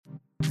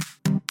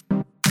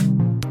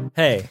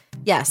Hey.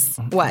 Yes.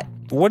 What?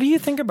 What do you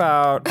think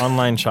about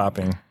online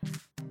shopping?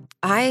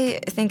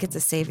 I think it's a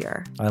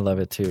savior. I love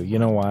it too. You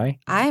know why?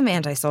 I'm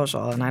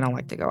antisocial and I don't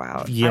like to go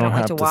out. You don't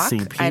have to walk. see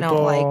people. I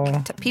don't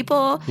like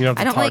people. You don't have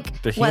to I don't talk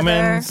like to weather.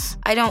 humans.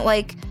 I don't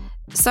like.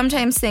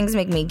 Sometimes things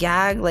make me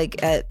gag.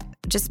 Like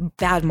just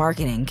bad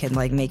marketing can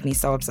like make me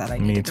so upset. I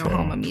need to go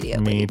home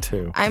immediately. Me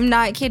too. I'm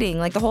not kidding.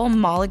 Like the whole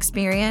mall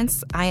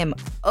experience, I am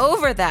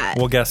over that.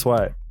 Well, guess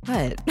what?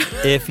 What?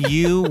 If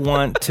you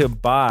want to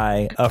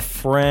buy a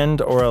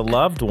friend or a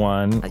loved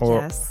one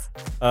or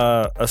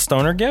a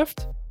stoner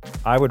gift,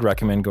 I would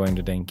recommend going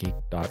to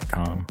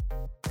dankgeek.com.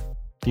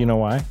 Do you know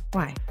why?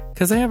 Why?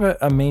 Because they have an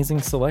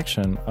amazing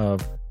selection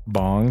of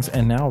bongs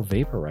and now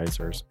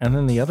vaporizers. And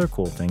then the other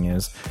cool thing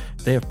is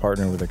they have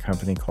partnered with a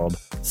company called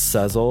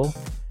Sezzle,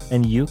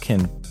 and you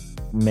can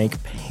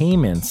make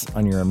payments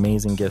on your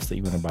amazing gifts that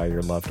you want to buy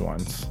your loved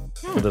ones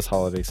for this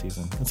holiday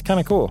season. It's kind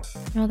of cool.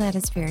 Well, that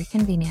is very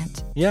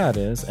convenient. Yeah, it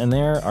is. And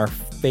they're our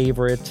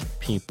favorite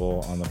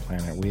people on the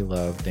planet. We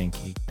love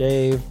Dank Geek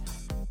Dave.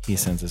 He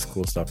sends us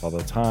cool stuff all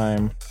the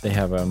time. They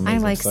have a I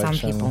like section.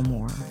 some people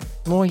more.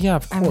 Well, yeah,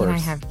 of course. I mean, I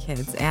have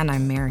kids and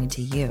I'm married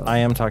to you. I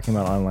am talking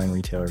about online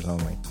retailers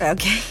only.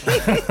 Okay.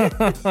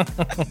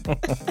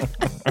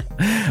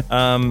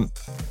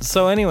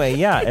 So anyway,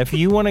 yeah, if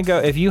you want to go,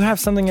 if you have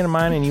something in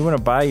mind and you want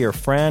to buy your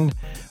friend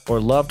or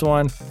loved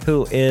one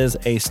who is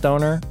a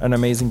stoner an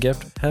amazing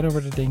gift, head over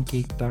to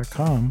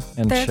dankgeek.com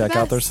and check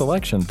out their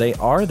selection. They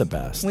are the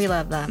best. We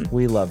love them.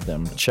 We love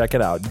them. Check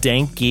it out.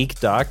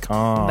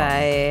 dankgeek.com.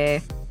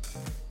 Bye.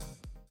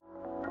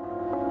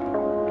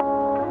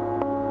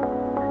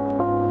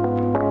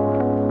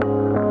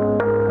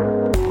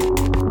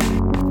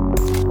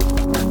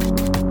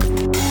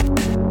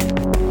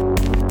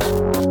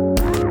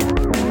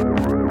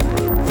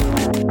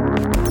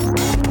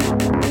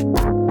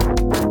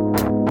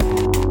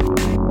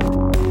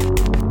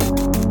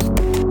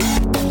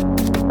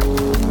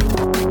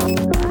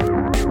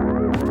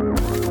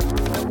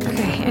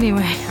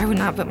 Anyway, I would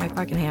not put my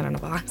fucking hand in a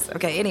box.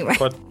 Okay, anyway.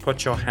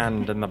 Put your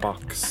hand in the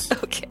box.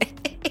 Okay.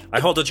 I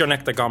hold at your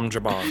neck the gum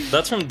jabbar.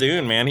 That's from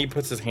Dune, man. He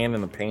puts his hand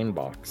in the pain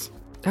box.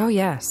 Oh,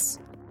 yes.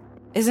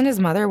 Isn't his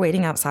mother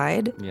waiting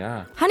outside?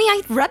 Yeah. Honey,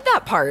 I read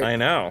that part. I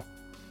know.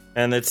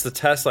 And it's the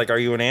test, like, are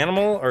you an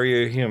animal or are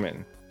you a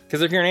human?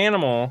 Because if you're an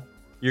animal,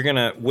 you're going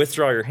to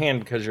withdraw your hand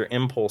because your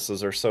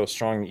impulses are so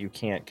strong that you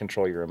can't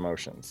control your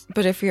emotions.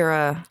 But if you're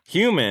a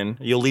human,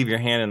 you'll leave your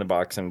hand in the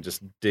box and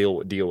just deal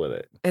with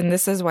it. And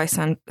this is why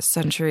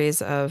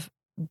centuries of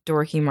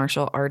dorky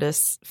martial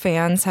artists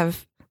fans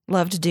have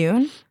loved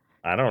Dune?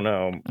 I don't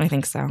know. I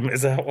think so.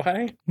 Is that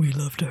why? We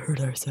love to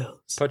hurt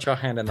ourselves. Put your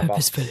hand in the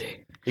box.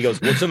 He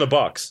goes, what's in the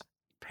box?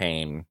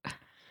 Pain.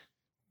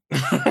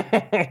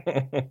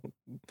 Gwyneth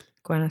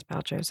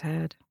Paltrow's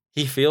head.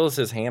 He feels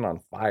his hand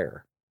on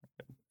fire.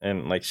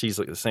 And like she's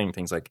like saying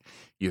things like,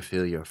 you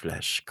feel your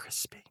flesh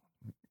crisping.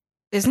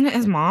 Isn't it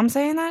his mom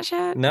saying that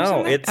shit?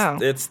 No,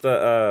 it's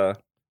the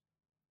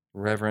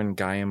Reverend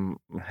Guillaume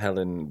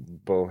Helen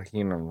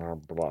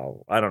Bohemian. Blah.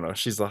 I don't know.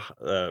 She's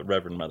the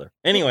Reverend Mother.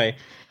 Anyway,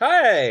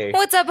 hi.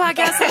 What's up,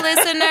 podcast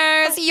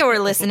listeners? You're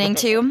listening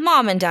to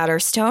Mom and Dad Are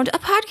Stoned, a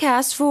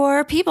podcast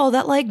for people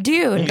that like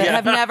Dune but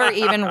have never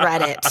even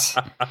read it.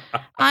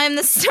 I'm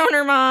the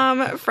Stoner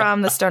Mom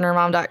from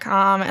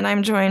thestonermom.com, and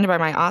I'm joined by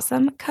my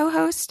awesome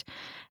co-host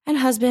and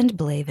husband,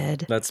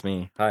 Blavid. That's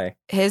me. Hi.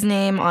 His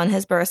name on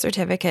his birth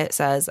certificate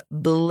says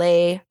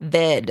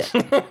Blavid.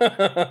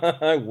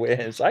 I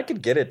wish. I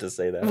could get it to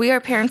say that. We are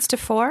parents to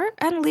 4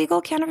 and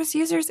legal cannabis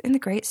users in the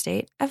great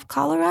state of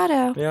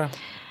Colorado. Yeah.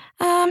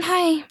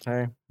 Hi.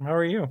 Hi. How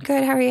are you?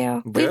 Good. How are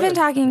you? Good. We've been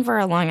talking for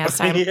a long ass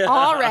time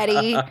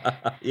already.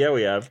 Yeah,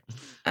 we have.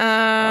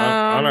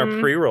 On our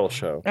pre-roll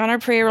show. On our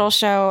pre-roll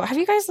show. Have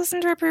you guys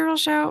listened to our pre-roll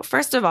show?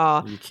 First of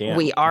all, you can't.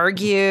 We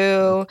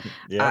argue.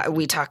 Yeah.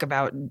 We talk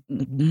about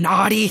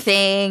naughty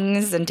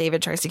things, and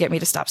David tries to get me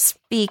to stop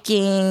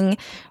speaking.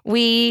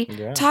 We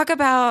talk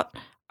about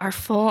our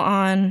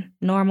full-on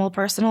normal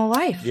personal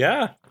life.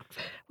 Yeah.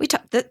 We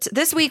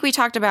this week we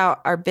talked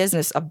about our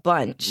business a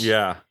bunch.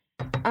 Yeah.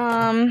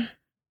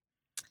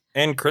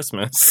 And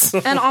Christmas.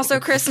 And also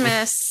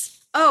Christmas.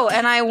 Oh,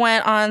 and I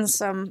went on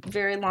some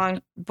very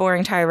long,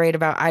 boring tirade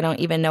about I don't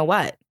even know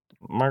what.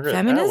 Margaret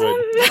Feminism?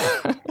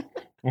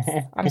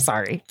 I'm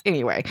sorry.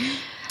 Anyway.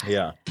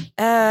 Yeah.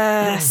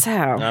 So.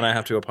 And I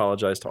have to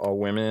apologize to all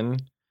women.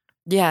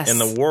 Yes. In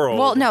the world.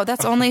 Well, no,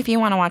 that's only if you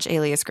want to watch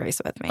Alias Grace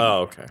with me. Oh,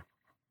 okay.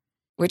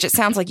 Which it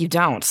sounds like you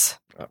don't.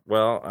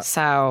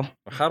 So.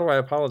 How do I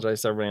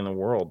apologize to everybody in the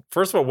world?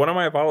 First of all, what am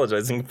I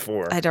apologizing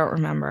for? I don't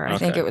remember. Okay. I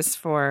think it was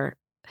for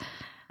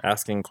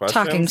asking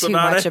questions. Talking too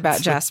much about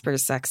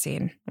Jasper's sex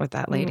scene with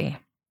that lady.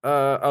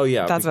 Oh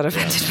yeah. That's what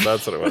offended me.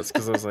 That's what it was.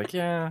 Because I was like,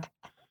 yeah,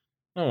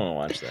 I don't want to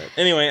watch that.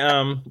 Anyway,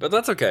 but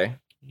that's okay.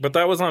 But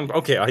that was on.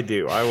 Okay, I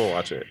do. I will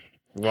watch it.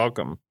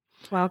 Welcome.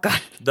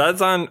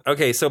 That's on.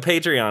 Okay, so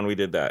Patreon, we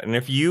did that. And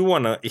if you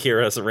want to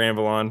hear us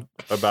ramble on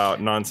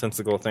about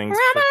nonsensical things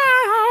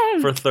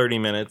for 30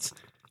 minutes,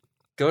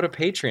 go to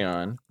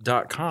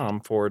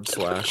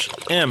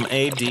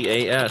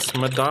patreon.com/MADAS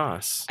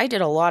Madas. I did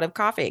a lot of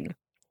coughing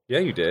Yeah,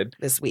 you did.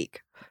 this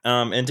week.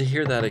 And to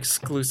hear that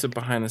exclusive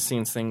behind the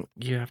scenes thing,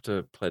 you have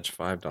to pledge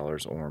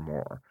 $5 or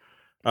more.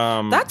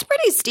 That's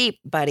pretty steep,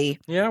 buddy.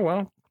 Yeah,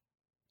 well,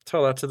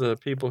 tell that to the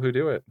people who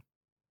do it.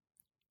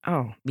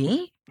 Oh,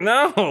 me?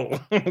 No.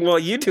 Well,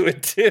 you do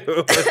it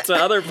too. It's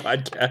other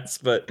podcasts,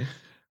 but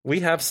we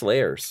have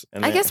Slayers.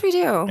 And I guess we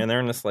do. And they're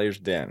in the Slayers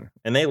den.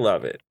 And they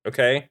love it.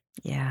 Okay?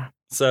 Yeah.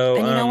 So,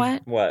 and you know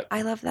what? What?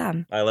 I love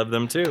them. I love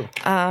them too.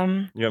 You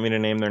want me to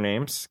name their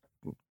names?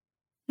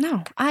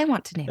 No, I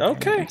want to name their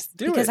names.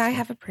 Because I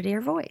have a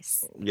prettier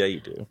voice. Yeah, you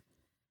do.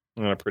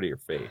 And a prettier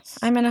face.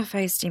 I'm in a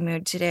feisty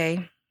mood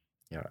today.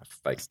 Yeah, a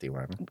feisty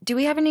one. Do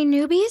we have any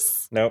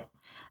newbies? Nope.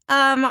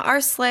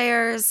 Our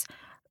Slayers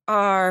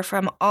are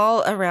from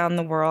all around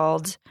the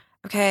world,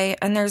 okay?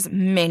 And there's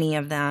many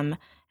of them,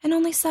 and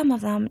only some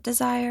of them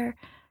desire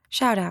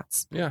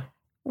shout-outs. Yeah.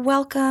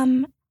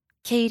 Welcome,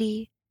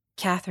 Katie,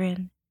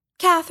 Catherine,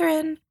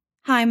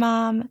 hi,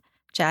 Mom,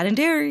 Chad and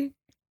Derry,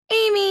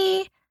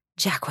 Amy,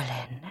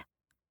 Jacqueline.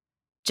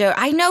 Joe,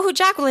 I know who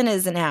Jacqueline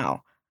is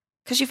now,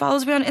 because she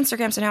follows me on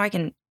Instagram, so now I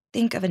can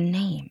think of a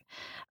name.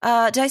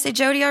 Did I say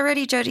Jody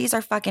already? Jody's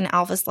our fucking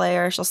alpha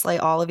slayer. She'll slay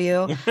all of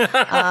you.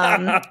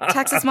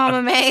 Texas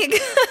Mama Meg.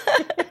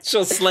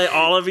 She'll slay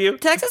all of you?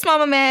 Texas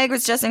Mama Meg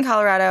was just in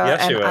Colorado,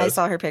 Yes, she and was. I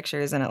saw her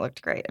pictures, and it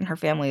looked great. And her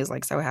family is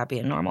like so happy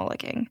and normal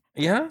looking.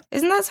 Yeah?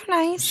 Isn't that so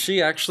nice?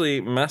 She actually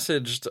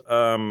messaged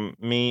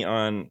me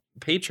on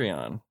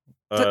Patreon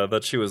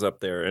that she was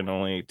up there and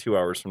only 2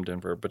 hours from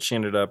Denver, but she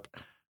ended up...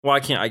 Well, I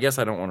guess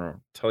I don't want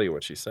to tell you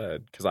what she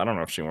said, because I don't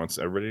know if she wants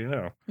everybody to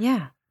know.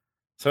 Yeah.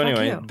 So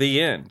anyway,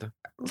 the end.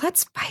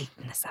 Let's fight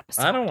in this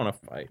episode. I don't want to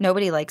fight.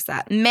 Nobody likes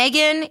that.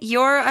 Megan,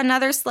 you're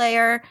another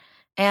Slayer.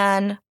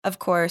 And, of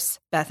course,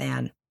 Beth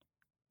Ann.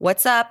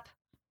 What's up?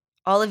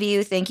 All of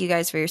you, thank you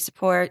guys for your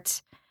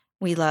support.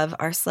 We love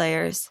our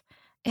Slayers.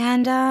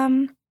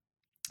 And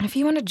if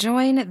you want to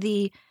join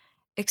the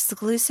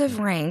exclusive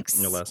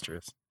ranks.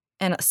 Illustrious.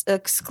 And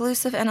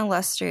exclusive and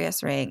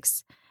illustrious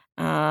ranks,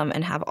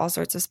 and have all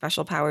sorts of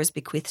special powers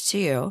bequeathed to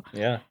you.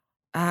 Yeah.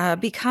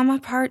 Become a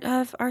part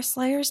of our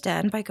Slayers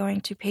Den by going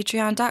to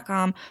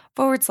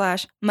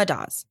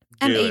patreon.com/Madas.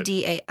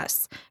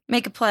 MADAS.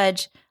 Make a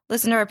pledge,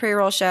 listen to our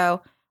pre-roll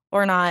show,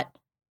 or not.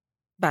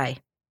 Bye.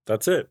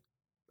 That's it.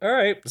 All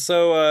right.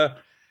 So,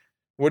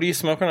 what are you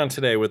smoking on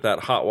today with that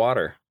hot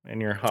water in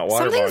your hot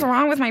water Something's bong?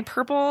 wrong with my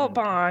purple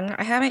bong.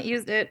 I haven't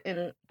used it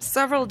in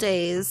several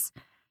days.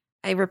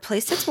 I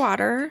replaced its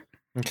water.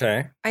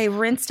 Okay. I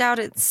rinsed out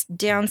its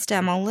down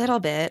stem a little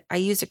bit. I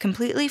used a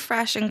completely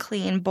fresh and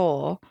clean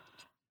bowl.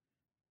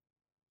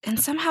 And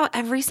somehow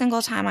every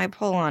single time I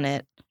pull on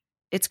it,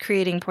 it's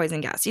creating poison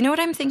gas. You know what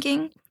I'm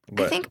thinking?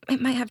 What? I think it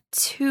might have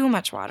too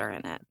much water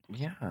in it.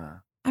 Yeah.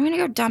 I'm going to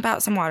go dump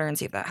out some water and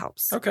see if that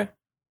helps. Okay.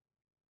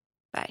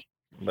 Bye.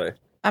 Bye.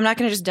 I'm not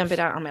going to just dump it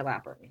out on my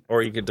lap.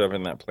 Or you could dump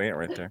in that plant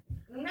right there.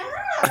 No.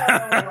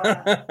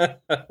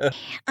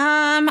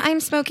 I'm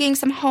smoking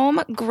some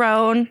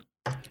homegrown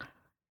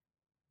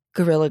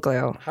Gorilla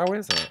Glue. How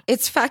is it?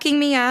 It's fucking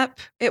me up.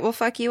 It will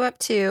fuck you up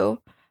too.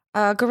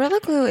 Gorilla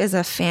Glue is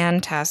a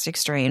fantastic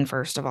strain,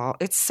 first of all.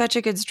 It's such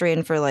a good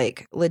strain for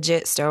like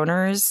legit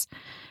stoners.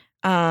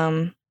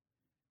 And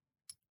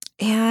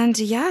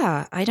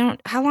yeah,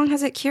 how long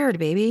has it cured,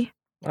 baby?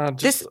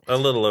 Just a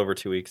little over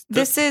 2 weeks.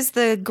 This is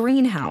the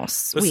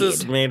greenhouse This weed.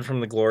 is made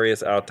from the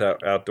glorious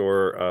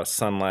outdoor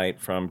sunlight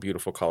from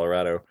beautiful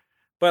Colorado.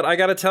 But I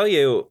got to tell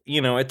you,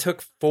 it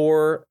took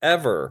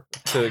forever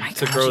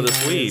to grow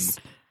this weed.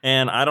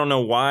 And I don't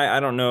know why. I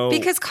don't know.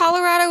 Because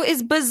Colorado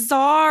is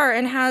bizarre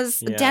and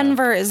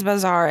Denver is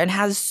bizarre and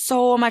has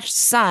so much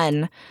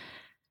sun.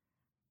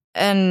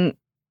 And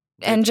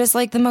just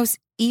like the most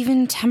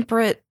even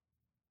temperate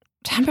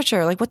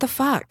temperature. Like, what the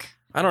fuck?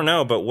 I don't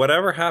know. But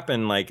whatever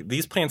happened, like,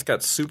 these plants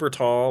got super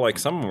tall. Like,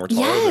 some of them were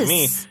taller than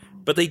me.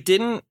 But they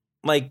didn't,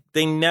 like,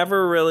 they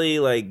never really,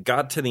 like,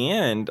 got to the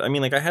end. I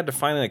mean, like, I had to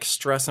finally, like,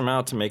 stress them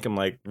out to make them,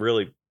 like,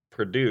 really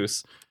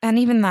produce. And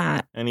even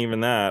that. I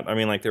mean,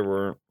 like, they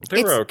were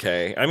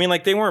okay. I mean,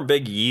 like, they weren't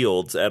big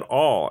yields at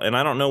all. And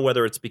I don't know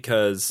whether it's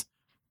because,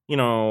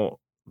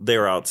 they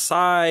were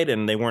outside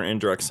and they weren't in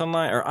direct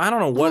sunlight, or I don't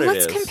know what it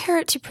is. Let's compare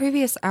it to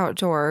previous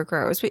outdoor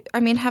grows. I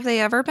mean, have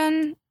they ever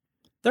been?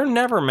 They're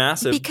never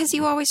massive. Because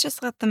you always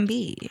just let them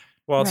be.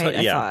 Well,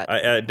 right,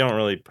 I don't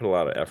really put a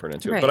lot of effort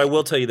into it. Right. But I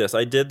will tell you this.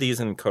 I did these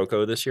in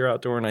cocoa this year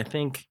outdoor, and I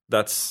think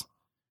that's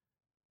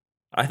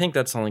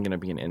only going to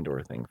be an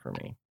indoor thing for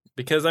me.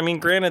 Because, I mean,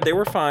 granted, they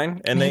were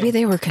fine. And maybe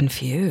they were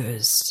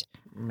confused.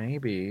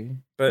 Maybe.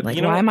 But, like,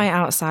 why am I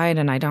outside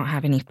and I don't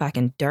have any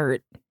fucking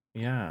dirt?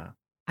 Yeah.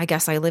 I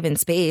guess I live in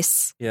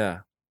space.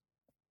 Yeah.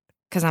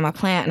 Because I'm a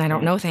plant and I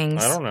don't know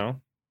things. I don't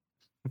know.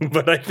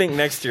 But I think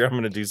next year I'm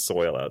going to do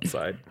soil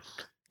outside.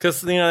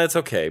 Because, that's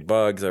okay.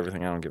 Bugs,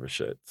 everything. I don't give a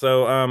shit.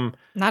 So,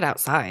 Not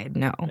outside,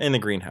 no. in the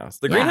greenhouse.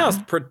 The Yeah. greenhouse,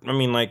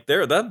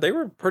 they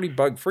were pretty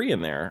bug free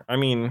in there. I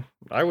mean,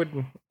 I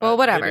would. Well,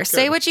 whatever. Maybe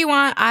Say good. what you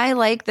want. I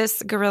like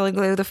this Gorilla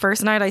Glue. The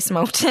first night I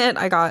smoked it,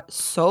 I got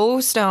so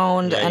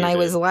stoned, Yeah, and you I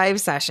was did.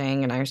 live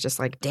seshing, and I was just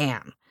like,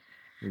 damn.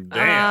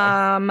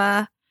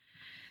 Damn.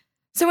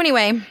 So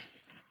anyway,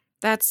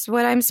 that's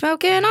what I'm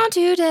smoking on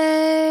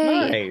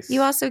today. Nice.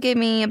 You also gave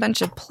me a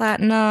bunch of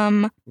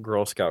platinum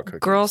Girl Scout cookies.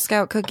 Girl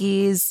Scout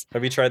cookies.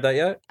 Have you tried that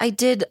yet? I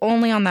did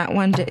only on that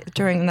one day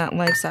during that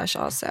live sesh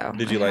also.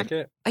 Did you like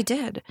it? I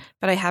did,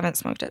 but I haven't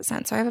smoked it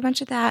since. So I have a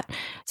bunch of that.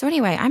 So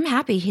anyway, I'm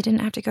happy he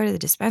didn't have to go to the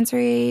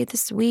dispensary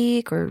this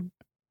week or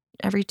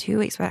every 2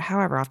 weeks, but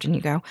however often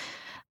you go.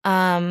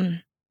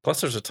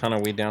 Plus, there's a ton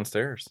of weed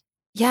downstairs.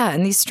 Yeah,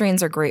 and these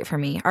strains are great for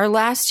me. Our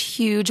last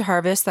huge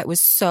harvest that was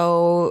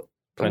so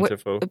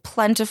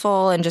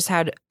plentiful and just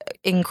had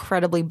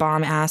incredibly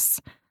bomb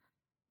ass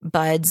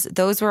buds.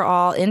 Those were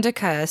all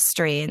indica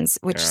strains,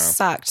 which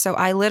sucked. So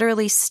I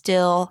literally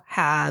still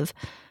have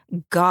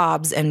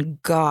gobs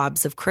and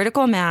gobs of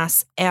Critical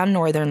Mass and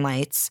Northern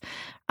Lights.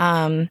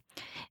 And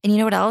you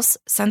know what else?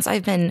 Since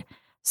I've been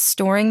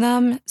storing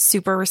them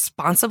super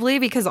responsibly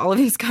because all of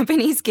these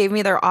companies gave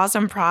me their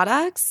awesome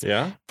products,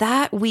 Yeah.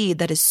 that weed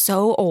that is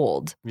so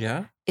old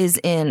Yeah. is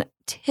in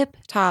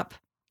tip-top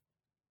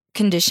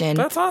condition.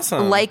 That's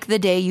awesome. Like the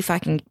day you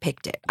fucking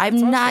picked it. I'm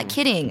That's not awesome.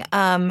 kidding.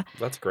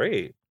 That's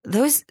great.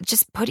 Those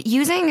just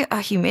using a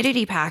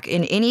humidity pack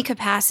in any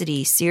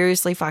capacity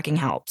seriously fucking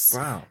helps.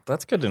 Wow.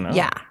 That's good to know.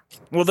 Yeah.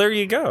 Well, there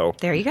you go.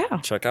 There you go.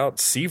 Check out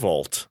Sea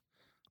Vault.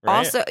 Right?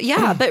 Also,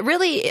 yeah, but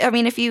really, I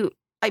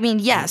mean,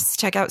 yes,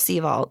 check out Sea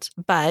Vault,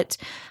 but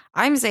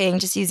I'm saying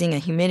just using a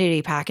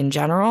humidity pack in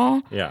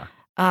general, Yeah.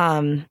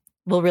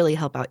 will really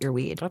help out your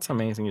weed. That's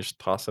amazing. You just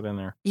toss it in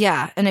there.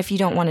 Yeah, and if you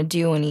don't want to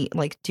do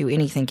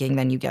any thinking,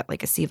 then you get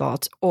like a Sea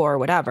Vault or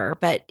whatever.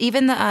 But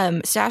even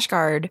the Stash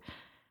Guard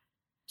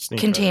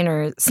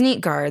containers,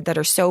 Sneak Guard that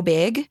are so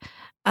big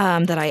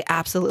that I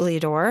absolutely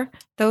adore,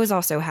 those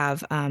also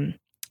have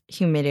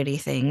humidity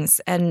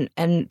things, and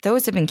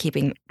those have been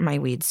keeping my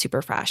weed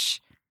super fresh.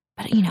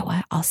 But you know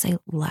what? I'll say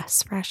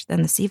less fresh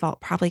than the Sea Vault,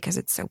 probably because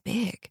it's so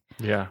big.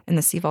 Yeah. And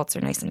the Sea Vaults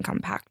are nice and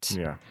compact.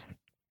 Yeah.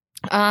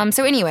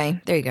 So anyway,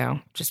 there you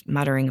go. Just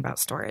muttering about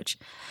storage.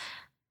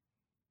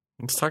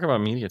 Let's talk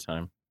about media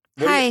time.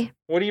 Hi.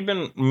 What have you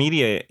been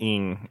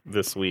mediating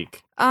this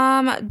week?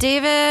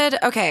 David,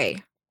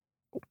 okay.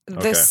 The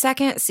Okay.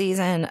 second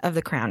season of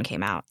The Crown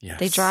came out. Yes.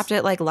 They dropped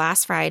it like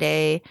last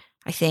Friday,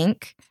 I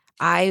think.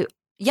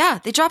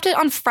 They dropped it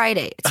on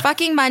Friday. It's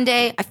fucking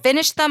Monday. I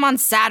finished them on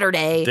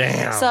Saturday.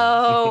 Damn.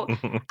 So I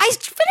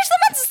finished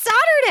them on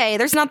Saturday.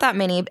 There's not that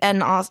many.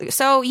 And also,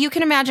 so you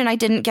can imagine I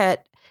didn't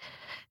get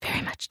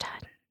very much done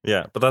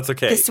Yeah, but that's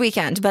okay. this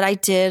weekend, but I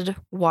did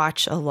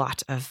watch a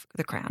lot of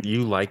The Crown.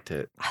 You liked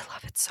it. I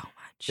love it so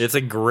much. It's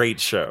a great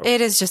show. It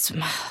is just,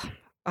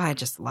 I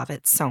just love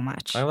it so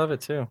much. I love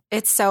it too.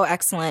 It's so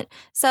excellent.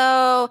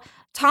 So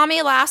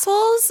Tommy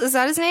Lasshels, is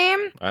that his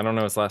name? I don't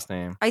know his last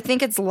name. I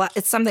think it's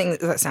something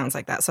that sounds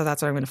like that. So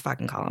that's what I'm going to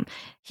fucking call him.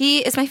 He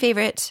is my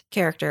favorite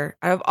character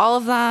out of all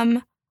of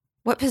them.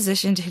 What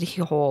position did he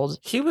hold?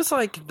 He was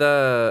like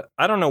I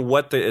don't know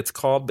what it's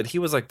called, but he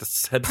was like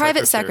the head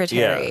Private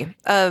secretary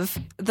of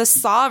the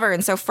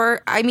sovereign. So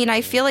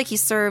I feel like he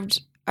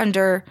served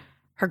under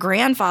her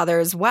grandfather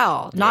as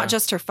well, not Yeah.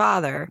 just her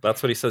father.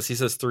 That's what he says. He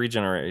says 3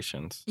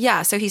 generations.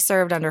 Yeah, so he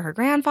served under her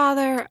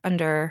grandfather,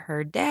 under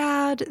her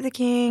dad, the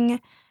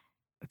king,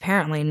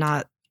 apparently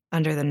not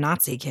under the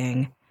Nazi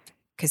king,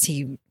 because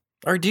he...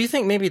 Or do you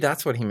think maybe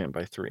that's what he meant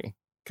by 3?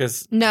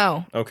 Because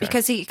No, Okay.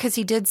 because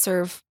he did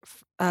serve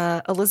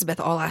Elizabeth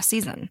all last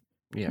season,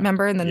 yeah,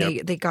 remember? And then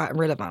they got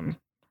rid of him.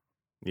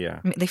 yeah,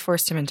 I mean, they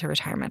forced him into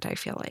retirement, I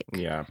feel like.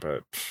 yeah,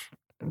 but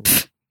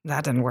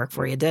That didn't work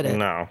for you, did it?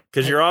 no,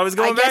 because you're always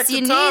going I back guess to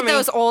you Tommy. need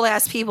those old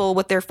ass people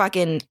with their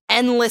fucking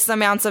endless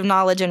amounts of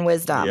knowledge and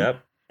wisdom.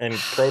 Yep, and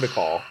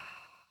protocol.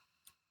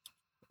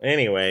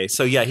 Anyway,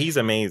 so yeah, he's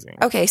amazing.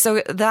 Okay,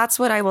 so that's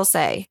what I will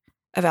say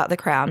about The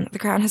Crown. The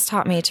Crown has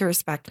taught me to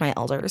respect my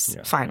elders,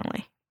 Yeah.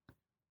 finally,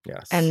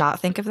 Yes, and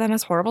not think of them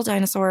as horrible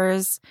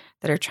dinosaurs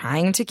that are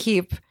trying to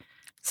keep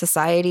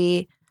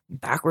society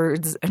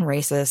backwards and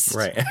racist.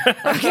 right.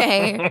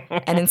 Okay.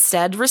 And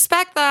instead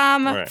respect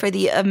them Right. for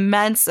the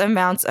immense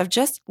amounts of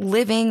just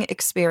living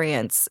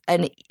experience.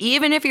 And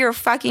even if you're a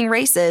fucking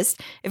racist,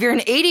 if you're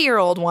an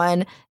 80-year-old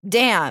one,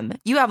 damn,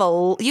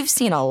 you've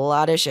seen a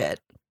lot of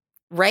shit.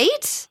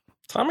 Right?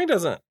 Tommy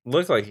doesn't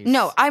look like he's...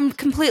 No, I'm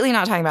completely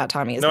not talking about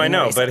Tommy as No, I being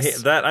know,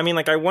 racist. but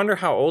I wonder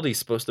how old he's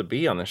supposed to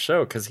be on the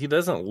show because he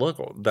doesn't look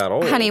that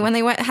old. Honey, when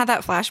they had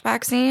that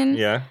flashback scene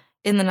yeah,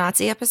 in the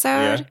Nazi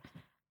episode,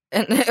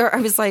 and I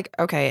was like,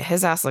 okay,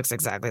 his ass looks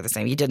exactly the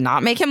same. You did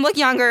not make him look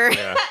younger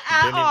yeah,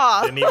 at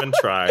all. didn't even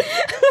try.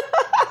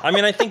 I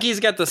mean, I think he's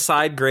got the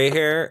side gray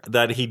hair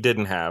that he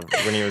didn't have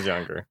when he was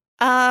younger.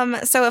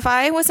 So if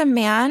I was a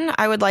man,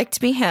 I would like to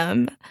be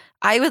him.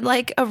 I would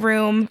like a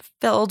room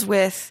filled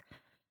with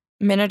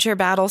miniature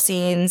battle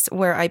scenes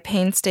where I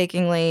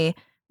painstakingly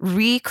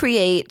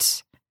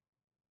recreate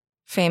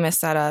famous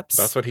setups.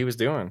 That's what he was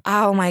doing.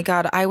 Oh my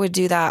God, I would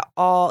do that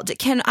all.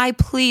 Can I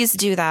please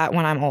do that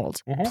when I'm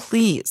old?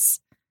 Please.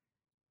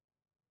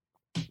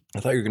 I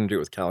thought you were going to do it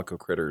with Calico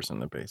Critters in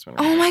the basement.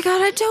 Oh my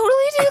God, I'd totally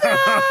do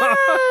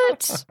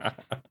that.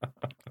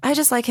 I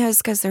just like his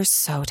because they're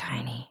so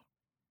tiny.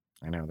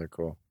 I know, they're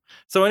cool.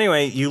 So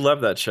anyway, you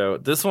love that show.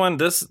 This one,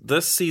 this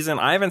season,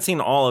 I haven't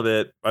seen all of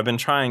it. I've been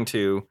trying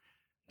to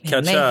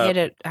catch up. They hit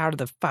it out of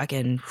the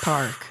fucking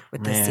park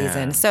with this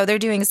season. So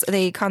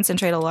they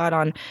concentrate a lot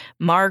on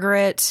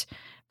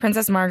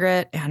Princess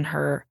Margaret, and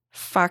her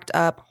fucked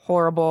up,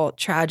 horrible,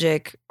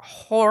 tragic,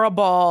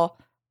 horrible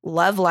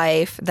love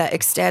life that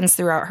extends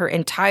throughout her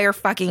entire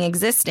fucking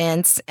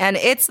existence. And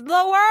it's the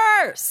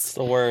worst. It's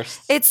the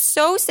worst. It's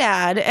so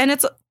sad, and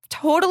it's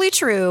totally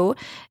true,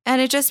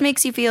 and it just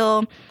makes you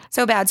feel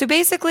so bad. So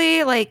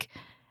basically, like,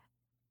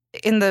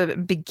 in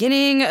the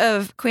beginning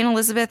of Queen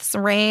Elizabeth's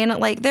reign,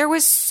 like, there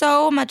was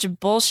so much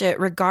bullshit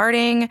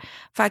regarding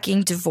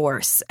fucking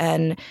divorce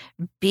and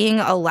being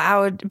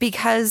allowed,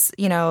 because,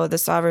 you know, the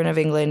sovereign of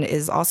England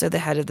is also the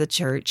head of the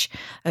Church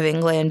of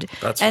England.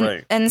 That's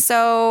right. And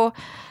so,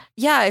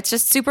 yeah, it's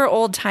just super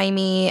old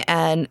timey,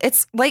 and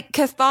it's like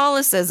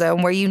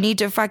Catholicism where you need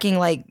to fucking,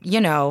 like,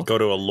 you know, go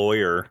to a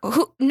lawyer.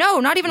 No,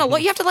 not even a lawyer.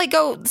 You have to, like,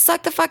 go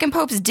suck the fucking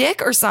Pope's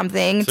dick or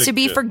something to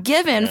be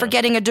forgiven for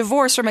getting a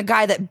divorce from a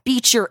guy that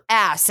beat your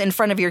ass in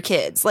front of your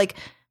kids. Like,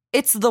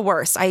 it's the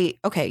worst.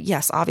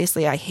 Yes,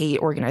 obviously I hate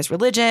organized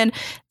religion.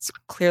 It's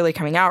clearly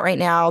coming out right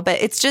now,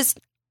 but it's just,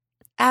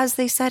 as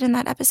they said in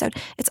that episode,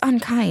 it's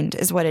unkind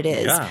is what it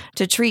is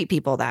to treat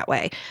people that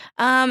way.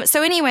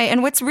 So anyway,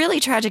 and what's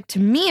really tragic to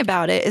me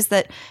about it is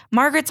that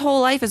Margaret's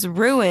whole life is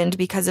ruined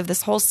because of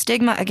this whole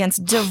stigma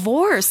against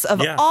divorce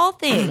of all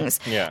things.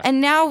 And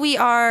now we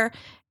are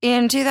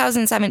in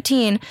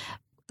 2017.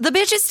 The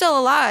bitch is still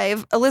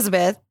alive,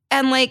 Elizabeth,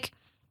 and, like,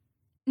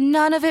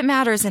 none of it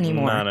matters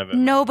anymore. None of it.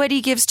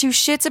 Nobody gives two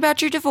shits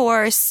about your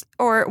divorce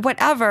or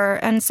whatever.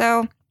 And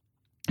so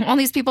all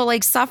these people,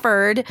 like,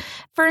 suffered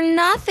for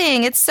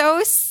nothing. It's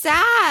so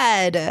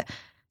sad.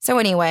 So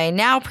anyway,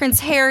 now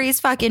Prince Harry's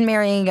fucking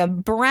marrying a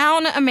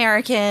brown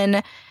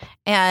American,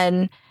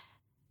 and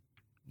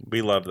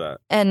we love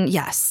that. And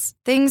yes,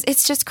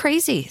 it's just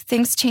crazy.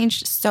 Things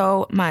changed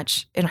so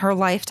much in her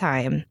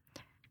lifetime.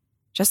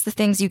 Just the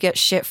things you get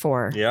shit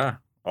for. Yeah,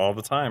 all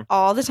the time.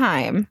 All the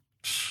time.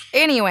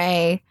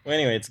 Anyway,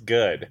 it's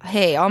good.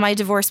 Hey, all my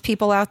divorced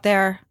people out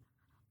there,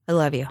 I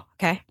love you,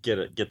 okay?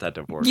 Get that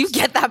divorce. You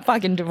get that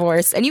fucking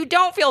divorce, and you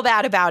don't feel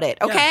bad about it,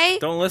 okay? Yeah,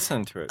 don't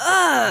listen to it.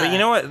 But you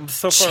know what?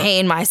 So far,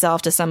 chain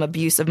myself to some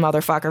abusive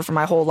motherfucker for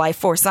my whole life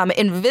for some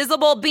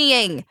invisible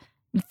being.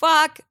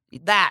 Fuck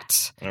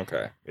that.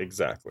 Okay,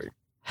 exactly.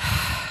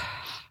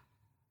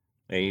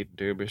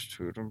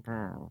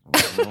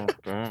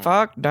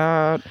 Fuck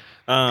that.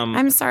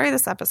 I'm sorry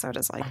this episode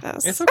is like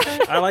this. It's okay.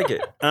 I like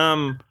it.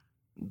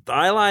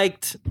 I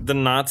liked the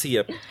Nazi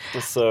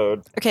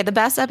episode. Okay, the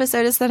best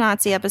episode is the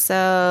Nazi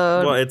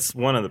episode. Well, it's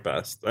one of the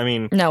best. I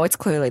mean, no, it's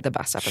clearly the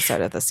best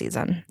episode of the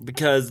season.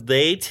 Because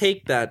they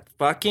take that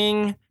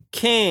fucking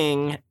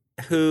king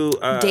who...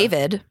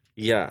 David.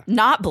 Yeah.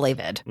 Not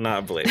Blavid.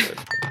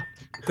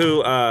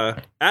 Who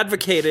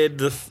advocated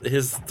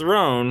his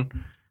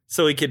throne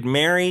so he could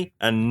marry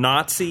a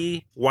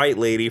Nazi white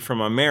lady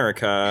from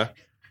America.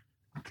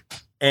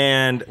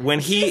 And when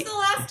she's the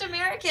last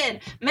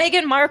American.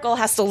 Meghan Markle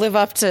has to live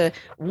up to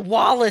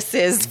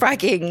Wallace's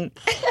fucking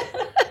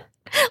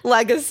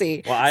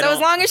legacy. Well, so as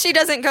long as she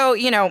doesn't go,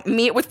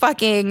 meet with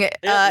fucking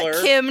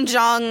Kim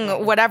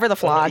Jong, whatever the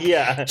flock,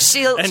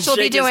 she'll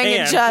be doing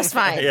it just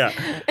fine. Yeah,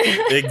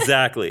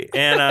 exactly.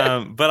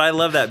 And but I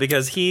love that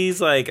because he's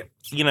like,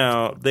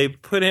 they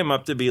put him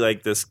up to be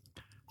like this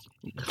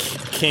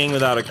king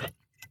without a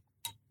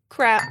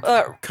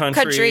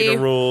country to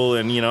rule,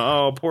 and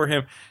poor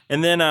him.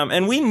 And then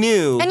and we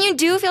knew, and you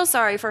do feel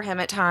sorry for him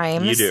at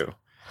times. You do.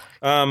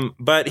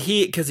 But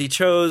because he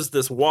chose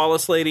this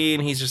Wallace lady,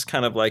 and he's just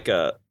kind of like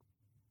a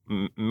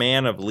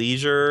man of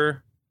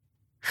leisure.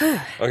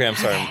 Okay, I'm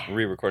sorry, I'm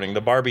re-recording.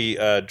 The Barbie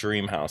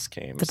Dream House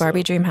came. The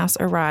Barbie Dream House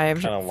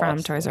arrived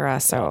from Toys R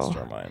Us, so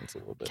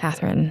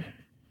Catherine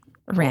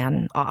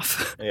ran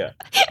off. Yeah.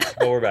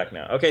 Well, we're back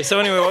now. Okay, so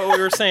anyway, what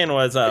we were saying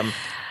was,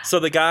 so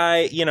the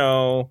guy,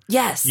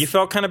 yes, you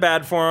felt kind of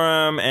bad for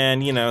him,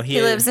 and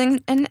he lives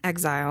in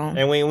exile,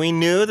 and we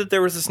knew that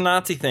there was this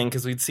Nazi thing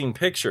because we'd seen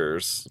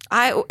pictures.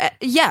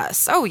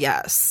 Yes, oh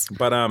yes,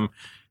 but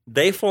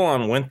they full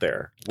on went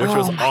there, which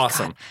was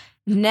awesome. God.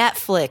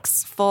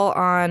 Netflix full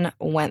on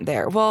went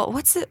there. Well,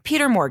 what's it?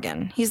 Peter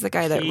Morgan. He's the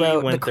guy that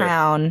wrote The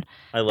Crown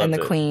and The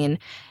Queen.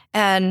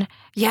 And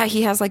yeah,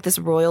 he has like this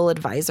royal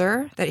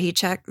advisor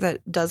that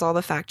does all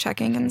the fact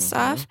checking and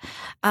stuff.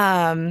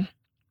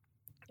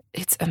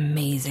 It's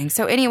amazing.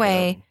 So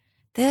anyway,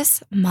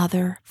 this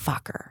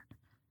motherfucker,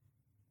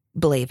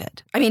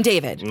 David.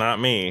 Not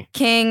me.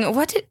 King.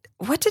 What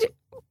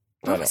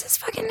was his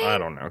fucking name? I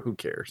don't know. Who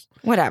cares?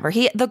 Whatever.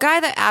 The guy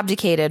that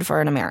abdicated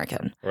for an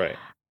American. Right.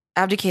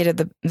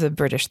 Abdicated the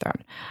British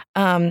throne.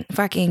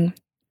 After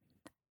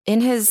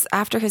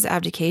his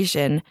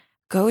abdication,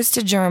 goes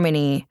to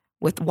Germany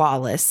with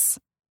Wallace,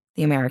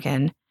 the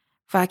American,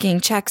 fucking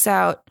checks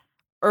out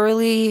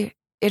early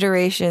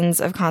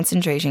iterations of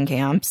concentration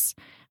camps,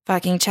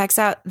 fucking checks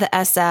out the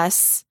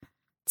SS,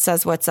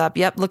 says what's up.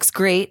 Yep, looks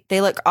great.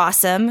 They look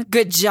awesome.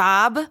 Good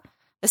job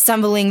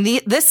assembling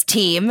this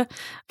team.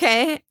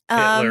 Okay.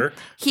 Hitler.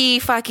 He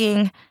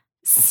fucking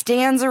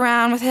stands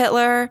around with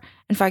Hitler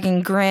and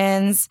fucking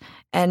grins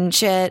and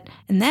shit.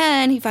 And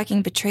then he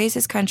fucking betrays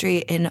his country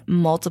in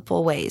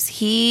multiple ways.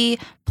 He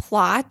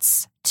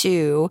plots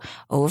to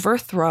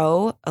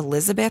overthrow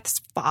Elizabeth's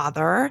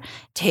father,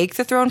 take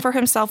the throne for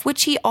himself,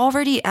 which he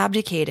already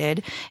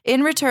abdicated,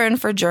 in return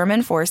for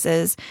German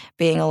forces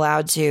being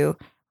allowed to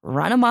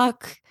run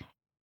amok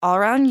all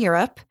around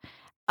Europe.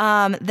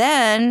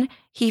 Then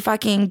he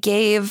fucking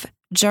gave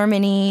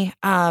Germany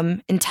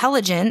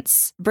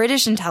intelligence,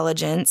 British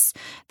intelligence,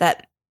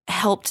 that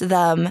helped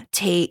them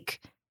take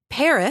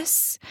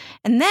Paris.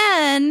 And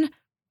then,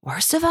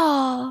 worst of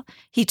all,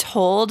 he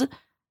told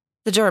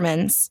the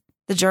Germans,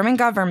 the German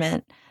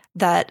government,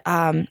 that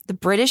the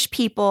British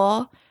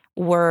people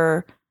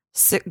were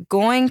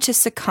going to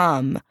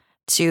succumb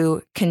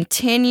to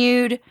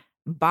continued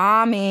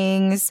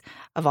bombings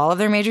of all of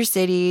their major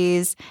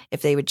cities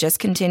if they would just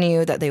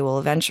continue, that they will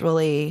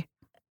eventually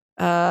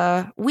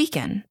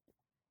weaken.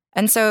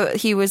 And so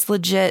he was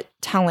legit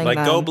telling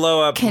them, go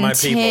blow up my people.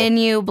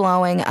 Continue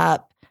blowing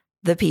up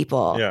the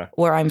people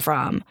where I'm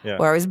from,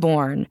 where I was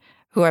born,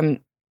 who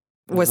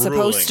was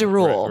supposed to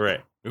rule.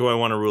 Right. Who I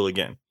want to rule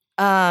again.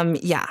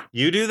 Yeah.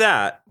 You do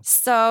that.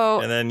 So.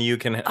 And then you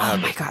can. Oh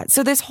my God.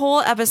 So this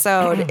whole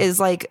episode is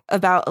like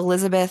about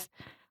Elizabeth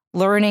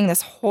learning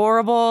this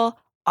horrible,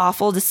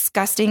 awful,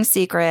 disgusting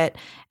secret,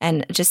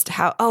 and just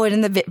how, and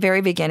in the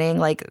very beginning,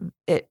 like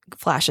it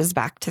flashes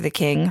back to the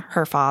king,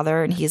 her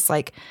father, and he's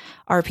like,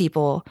 our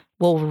people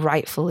will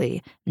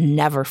rightfully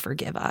never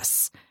forgive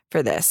us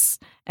for this.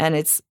 And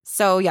it's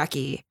so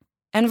yucky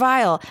and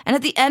vile. And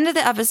at the end of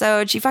the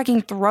episode, she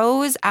fucking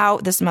throws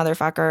out this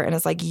motherfucker and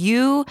is like,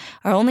 you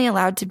are only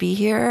allowed to be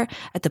here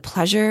at the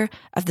pleasure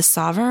of the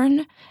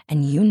sovereign,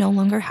 and you no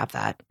longer have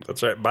that.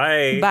 That's right.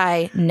 Bye.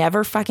 Bye.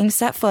 Never fucking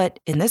set foot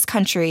in this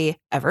country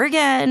ever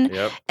again.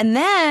 Yep. And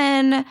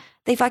then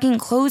they fucking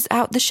close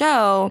out the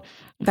show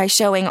by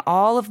showing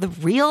all of the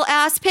real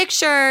ass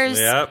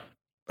pictures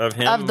of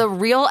him, of the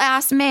real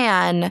ass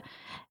man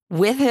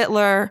with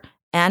Hitler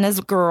and his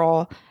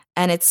girl.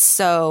 And it's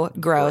so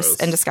gross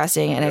and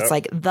disgusting. And it's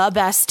like the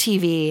best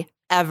TV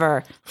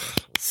ever.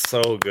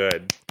 So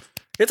good.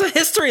 It's a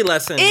history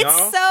lesson, It's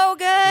y'all. so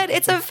good.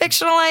 It's a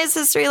fictionalized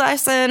history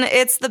lesson.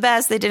 It's the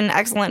best. They did an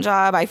excellent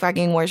job. I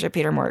fucking worship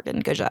Peter Morgan.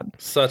 Good job.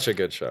 Such a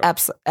good show.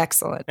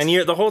 Excellent. And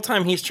the whole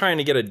time he's trying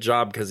to get a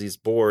job because he's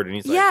bored. And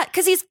he's like, yeah,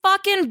 because he's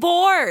fucking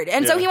bored.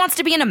 And so he wants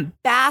to be an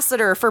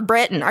ambassador for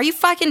Britain. Are you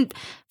fucking...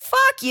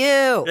 Fuck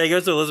you. Yeah, he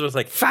goes to Elizabeth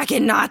like,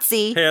 fucking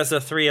Nazi. Hey, that's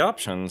the 3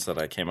 options that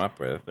I came up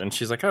with. And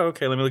she's like, oh,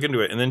 okay, let me look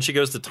into it. And then she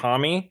goes to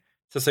Tommy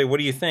to say, what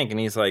do you think? And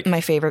he's like...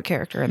 My favorite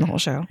character in the whole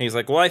show. He's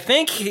like, well, I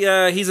think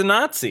he's a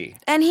Nazi.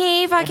 And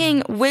he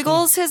fucking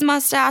wiggles his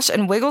mustache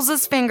and wiggles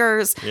his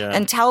fingers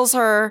and tells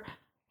her,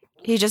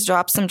 he just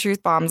drops some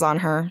truth bombs on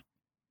her.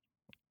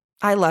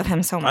 I love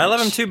him so much. I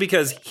love him too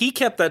because he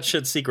kept that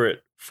shit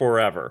secret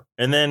forever.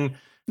 And then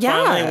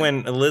finally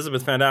when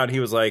Elizabeth found out, he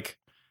was like...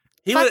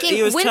 He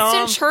was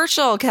Winston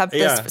Churchill kept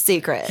this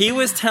secret. He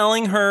was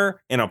telling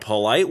her in a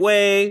polite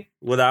way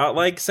without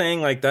like saying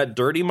like that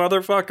dirty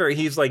motherfucker.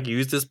 He's like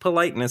used his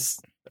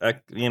politeness,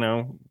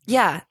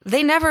 Yeah,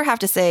 they never have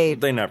to say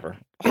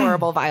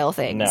horrible, vile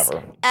things.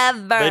 Never.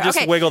 Ever. They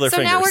just wiggle their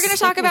fingers. So now we're going to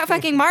talk about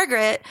fucking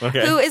Margaret,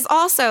 who is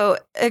also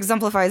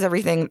exemplifies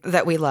everything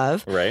that we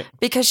love. Right.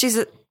 Because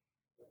she's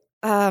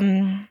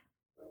That's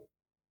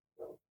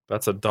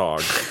a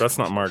dog. That's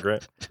not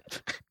Margaret.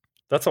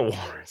 That's a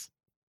walrus.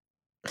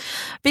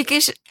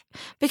 Because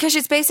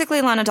she's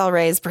basically Lana Del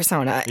Rey's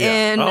persona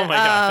in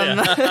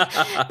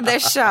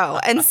this show.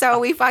 And so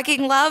we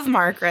fucking love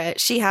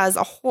Margaret. She has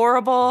a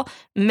horrible,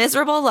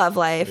 miserable love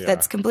life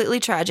that's completely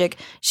tragic.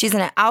 She's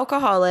an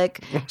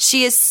alcoholic.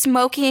 She is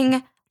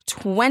smoking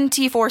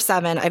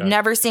 24/7. I've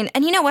never seen.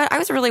 And you know what? I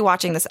was really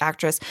watching this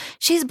actress.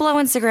 She's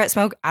blowing cigarette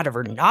smoke out of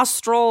her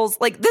nostrils.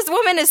 Like, this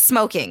woman is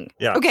smoking.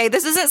 Yeah. Okay,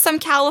 this isn't some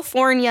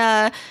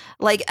California,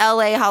 like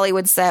LA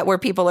Hollywood set where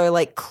people are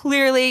like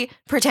clearly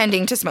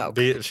pretending to smoke.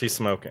 She's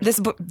smoking. This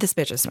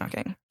bitch is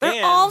smoking.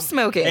 They're all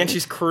smoking. And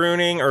she's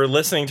crooning or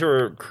listening to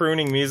her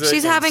crooning music.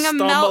 She's having a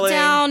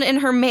meltdown in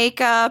her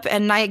makeup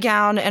and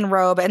nightgown and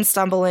robe and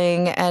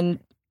stumbling, and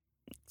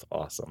it's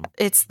awesome.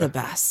 It's the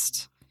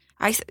best.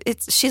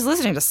 She's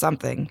listening to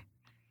something.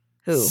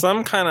 Who?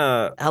 Some kind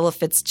of Ella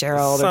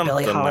Fitzgerald or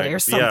Billie Holiday or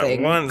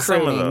something. Yeah,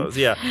 some of those.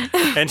 Yeah,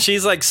 and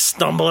she's like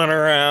stumbling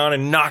around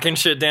and knocking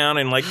shit down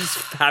and like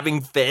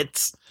having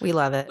fits. We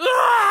love it.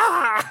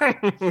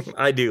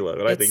 I do love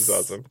it. I think it's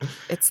awesome.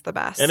 It's the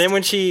best. And then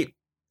when she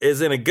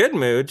is in a good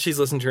mood, she's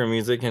listening to her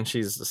music and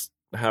she's just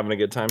having a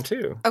good time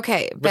too.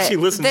 Okay, but she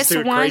listens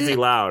to it crazy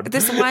loud.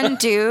 This one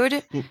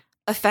dude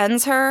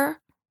offends her,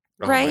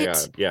 right? Oh my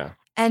God, yeah,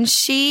 and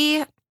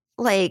she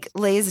like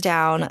lays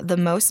down the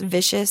most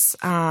vicious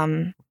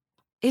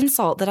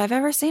insult that I've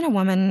ever seen a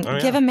woman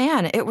give a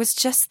man. It was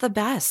just the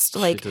best.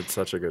 Like, she did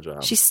such a good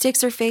job. She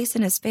sticks her face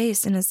in his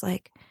face and is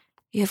like,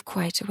 "You have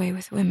quite a way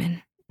with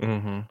women.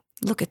 Mm-hmm.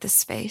 Look at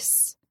this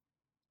face.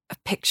 A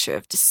picture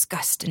of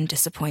disgust and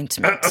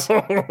disappointment.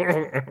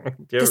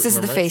 This is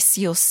the face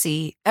you'll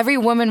see. Every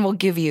woman will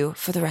give you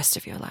for the rest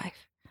of your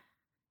life."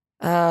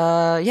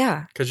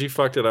 Yeah. Because you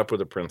fucked it up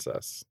with a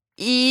princess.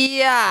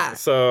 Yeah.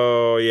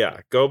 So, yeah.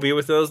 Go be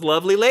with those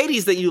lovely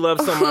ladies that you love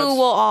so much. Who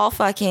will all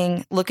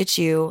fucking look at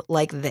you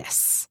like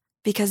this.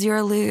 Because you're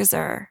a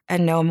loser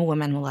and no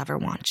woman will ever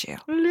want you.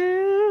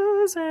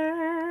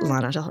 Loser.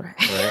 Lana Del Rey.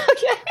 Right.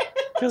 Okay.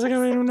 Because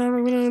I'm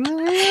never gonna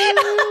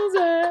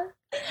loser.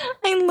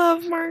 I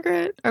love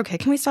Margaret. Okay,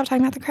 can we stop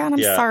talking about The Crown?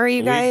 I'm sorry,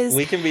 you guys.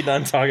 We can be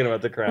done talking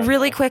about The Crown.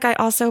 Really quick, I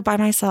also by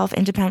myself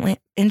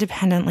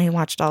independently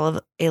watched all of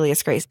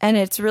Alias Grace, and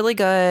it's really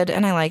good,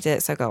 and I liked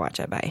it, so go watch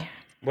it. Bye.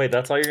 Wait,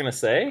 that's all you're going to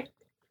say?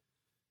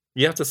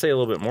 You have to say a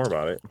little bit more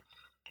about it.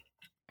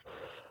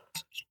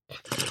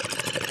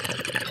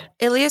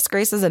 Alias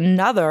Grace is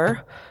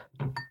another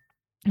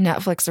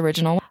Netflix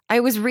original.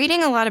 I was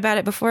reading a lot about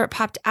it before it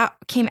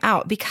came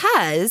out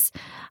because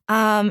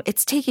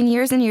it's taken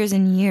years and years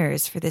and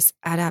years for this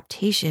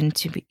adaptation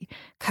to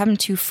come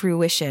to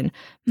fruition,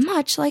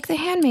 much like The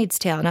Handmaid's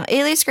Tale. Now,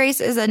 Alias Grace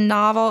is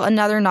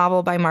another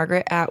novel by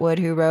Margaret Atwood,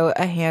 who wrote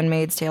A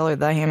Handmaid's Tale or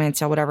The Handmaid's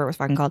Tale, whatever it was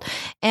fucking called.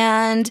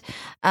 And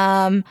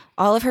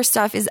all of her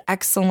stuff is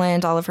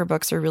excellent. All of her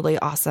books are really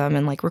awesome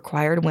and like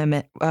required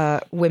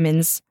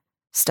women's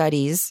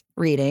studies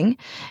reading.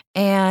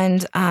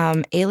 And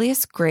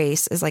Alias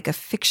Grace is like a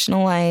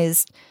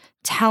fictionalized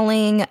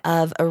telling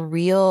of a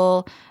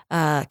real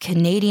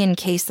Canadian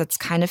case that's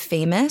kind of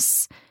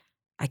famous.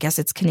 I guess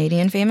it's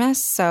Canadian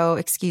famous. So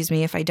excuse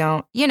me if I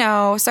don't,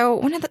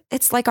 so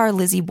it's like our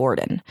Lizzie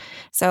Borden.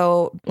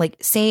 So like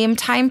same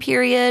time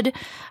period,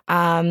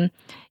 when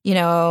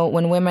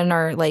women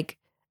are like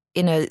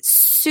in a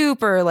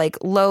super like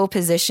low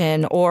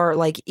position or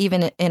like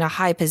even in a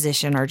high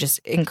position are just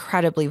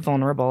incredibly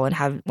vulnerable and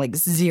have like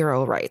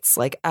zero rights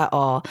like at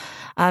all.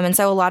 And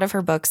so a lot of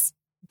her books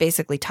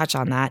basically touch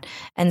on that.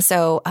 And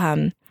so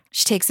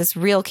she takes this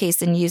real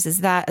case and uses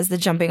that as the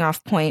jumping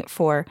off point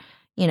for,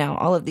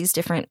 all of these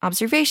different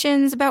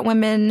observations about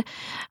women.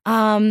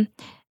 And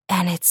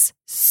it's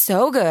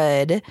so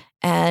good.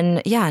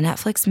 And yeah,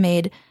 Netflix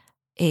made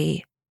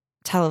a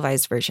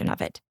televised version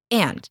of it.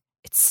 And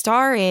it's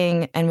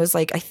starring and was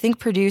like, I think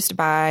produced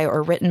by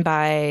or written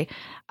by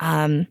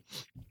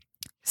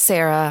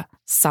Sarah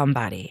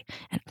somebody.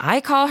 And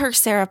I call her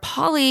Sarah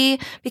Polly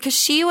because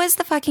she was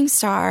the fucking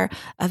star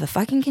of a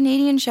fucking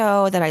Canadian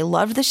show that I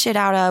loved the shit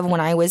out of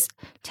when I was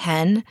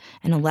 10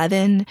 and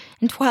 11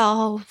 and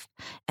 12.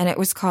 And it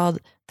was called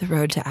The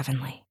Road to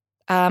Avonlea.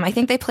 I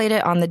think they played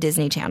it on the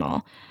Disney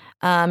Channel.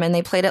 And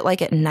they played it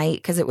like at night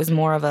because it was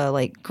more of a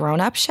like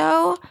grown-up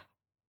show,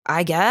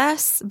 I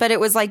guess. But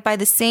it was like by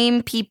the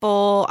same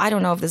people. I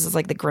don't know if this is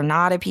like the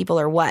Granada people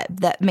or what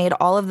that made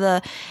all of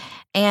the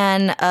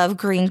Anne of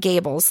Green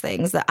Gables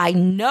things that I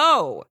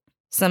know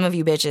some of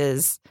you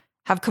bitches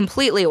have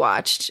completely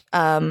watched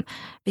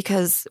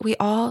because we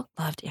all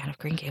loved Anne of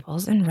Green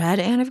Gables and read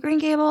Anne of Green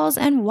Gables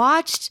and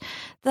watched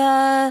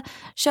the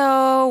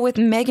show with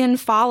Megan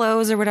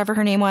Follows or whatever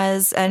her name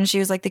was. And she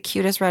was like the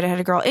cutest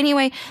redheaded girl.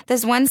 Anyway,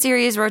 this one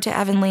series, Road to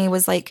Avonlea,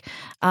 was like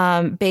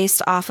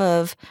based off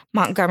of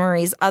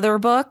Montgomery's other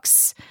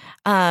books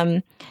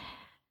about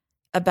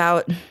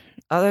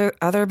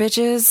other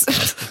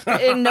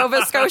bitches in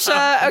Nova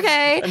Scotia,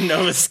 okay?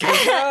 Nova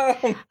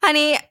Scotia.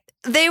 Honey,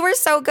 they were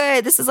so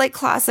good. This is like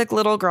classic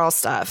little girl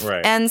stuff.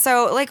 Right. And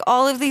so like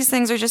all of these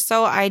things are just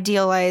so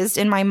idealized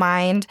in my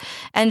mind.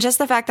 And just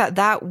the fact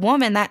that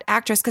woman, that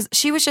actress, because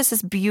she was just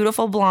this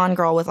beautiful blonde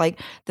girl with like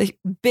the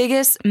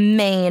biggest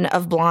mane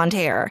of blonde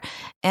hair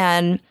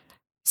and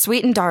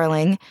sweet and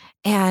darling.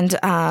 And,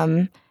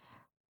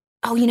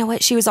 oh, you know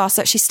what? She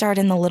starred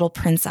in The Little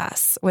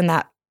Princess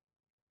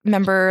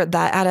remember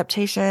that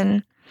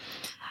adaptation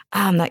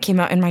that came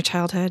out in my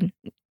childhood?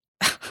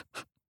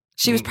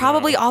 She was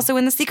probably also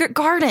in The Secret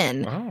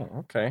Garden. Oh,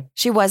 okay.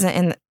 She was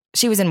in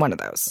one of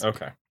those.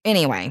 Okay.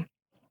 Anyway,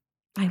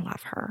 I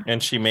love her.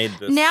 And she made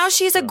this. Now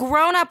she's a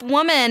grown-up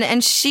woman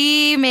and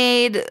she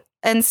made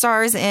and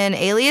stars in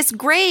Alias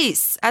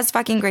Grace as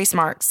fucking Grace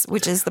Marks,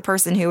 which is the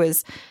person who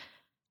is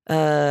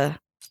in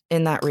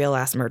that real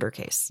ass murder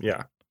case.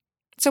 Yeah.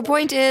 So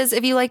point is,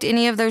 if you liked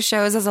any of those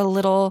shows as a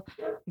little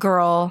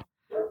girl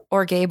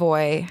or gay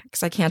boy,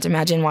 because I can't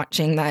imagine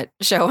watching that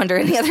show under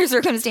any other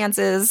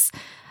circumstances.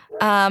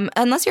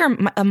 Unless you're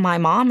my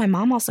mom. My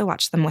mom also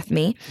watched them with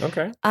me.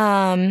 Okay.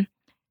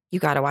 You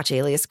got to watch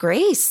Alias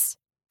Grace.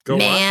 Go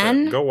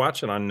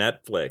watch it on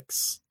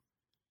Netflix.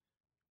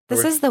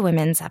 This is the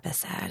women's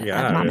episode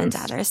of Mom and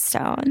Dad Are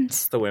Stoned.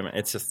 It's the women.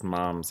 It's just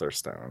moms are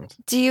stoned.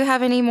 Do you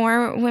have any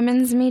more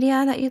women's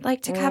media that you'd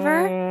like to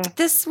cover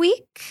this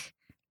week?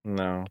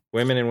 No.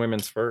 Women and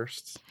Women's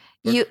First.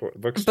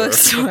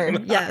 Bookstore.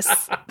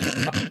 Yes.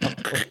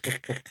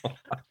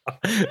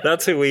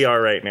 That's who we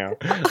are right now.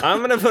 I'm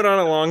going to put on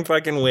a long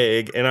fucking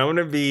wig and I'm going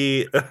to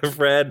be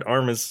Fred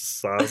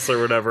Armisen or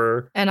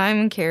whatever. And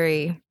I'm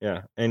Carrie.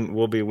 Yeah. And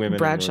we'll be Women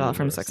Bradshaw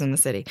from Sex and the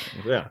City.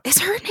 Yeah. Is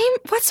her name?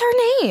 What's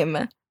her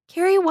name?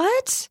 Carrie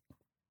what?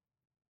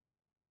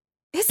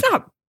 It's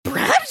not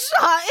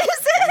Bradshaw,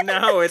 is it?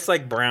 No, it's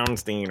like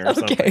Brownstein or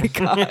something. Okay,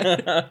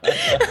 God.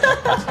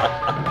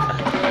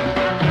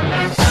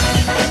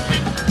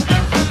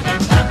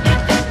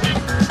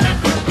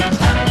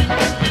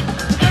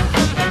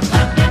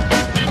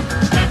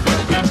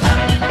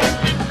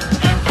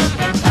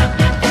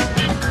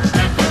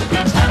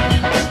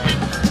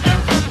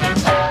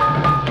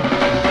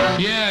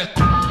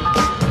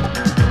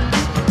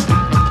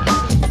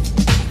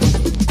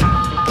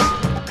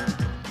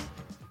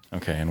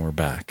 Okay, and we're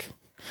back.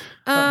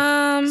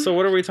 So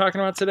what are we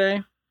talking about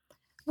today?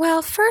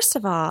 Well, first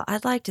of all,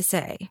 I'd like to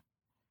say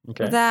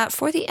that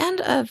for the end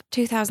of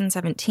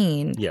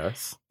 2017,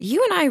 yes,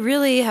 you and I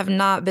really have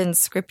not been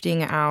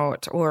scripting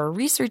out or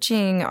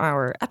researching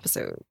our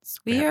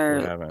episodes. We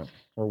are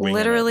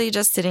literally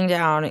just sitting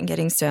down and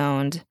getting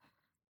stoned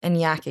and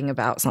yakking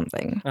about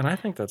something. And I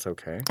think that's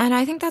okay. And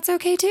I think that's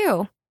okay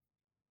too.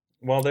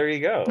 Well, there you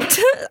go.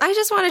 I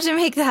just wanted to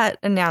make that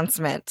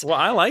announcement. Well,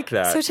 I like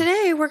that. So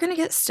today we're going to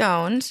get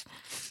stoned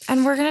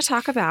and we're going to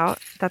talk about,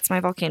 that's my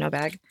volcano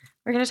bag.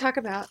 We're going to talk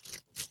about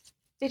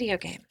video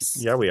games.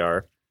 Yeah, we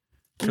are.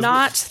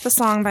 Not the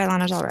song by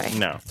Lana Del Rey.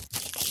 No.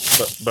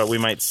 But we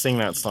might sing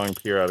that song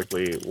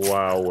periodically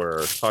while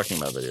we're talking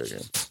about video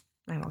games.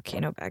 My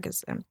volcano bag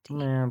is empty.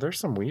 Man, there's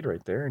some weed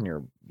right there in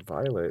your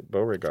Violet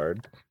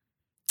Beauregard.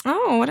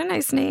 Oh, what a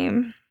nice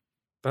name.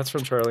 That's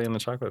from Charlie and the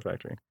Chocolate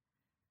Factory.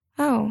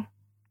 Oh.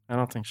 I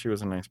don't think she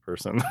was a nice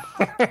person.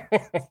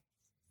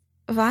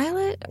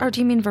 Violet? Or do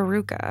you mean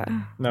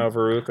Veruca? No,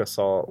 Veruca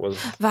Salt was...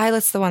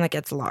 Violet's the one that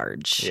gets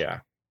large.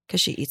 Yeah.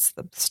 Because she eats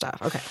the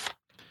stuff. Okay.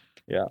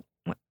 Yeah.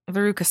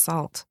 Veruca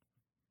Salt.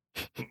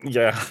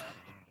 Yeah.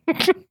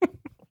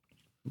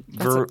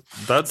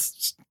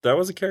 That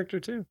was a character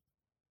too.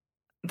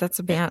 That's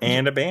a band.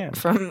 And a band.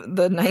 From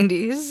the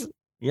 90s.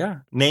 Yeah.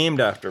 Named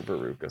after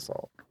Veruca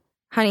Salt.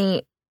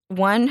 Honey,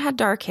 one had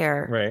dark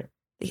hair. Right.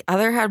 The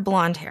other had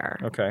blonde hair.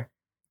 Okay.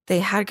 They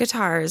had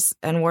guitars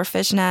and wore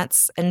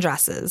fishnets and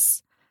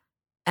dresses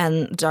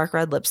and dark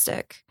red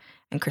lipstick.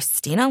 And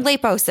Christina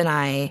Lapos and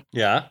I,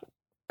 yeah,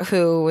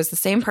 who was the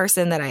same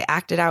person that I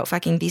acted out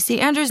fucking B.C.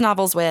 Andrews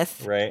novels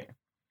with. Right.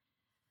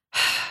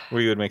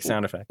 Where you would make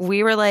sound effects.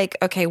 We were like,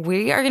 okay,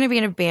 we are going to be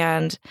in a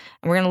band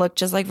and we're going to look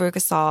just like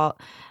Veruca Salt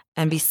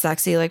and be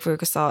sexy like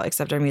Veruca Salt,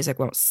 except our music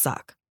won't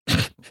suck.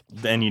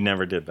 Then you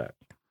never did that.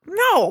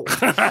 No.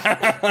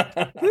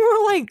 We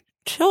were like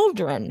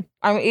children.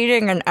 I'm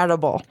eating an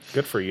edible.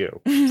 Good for you.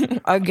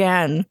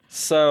 Again.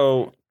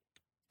 So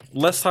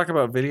let's talk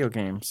about video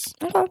games.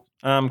 Okay.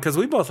 Because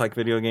we both like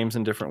video games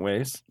in different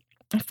ways.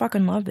 I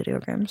fucking love video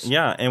games.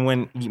 Yeah, and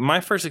when my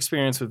first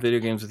experience with video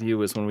games with you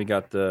was when we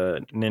got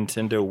the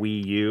Nintendo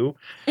Wii U,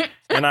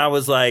 and I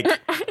was like,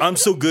 I'm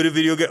so good at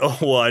video games. Oh,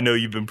 well, I know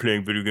you've been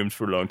playing video games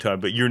for a long time,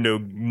 but you're no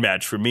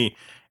match for me.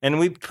 And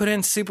we put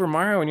in Super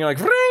Mario, and you're like,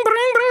 ring,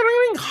 ring, ring,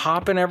 ring,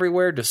 hopping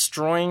everywhere,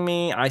 destroying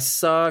me. I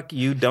suck.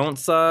 You don't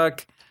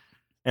suck.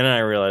 And then I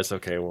realized,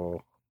 okay,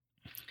 well,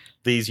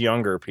 these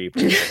younger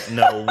people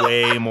know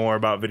way more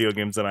about video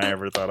games than I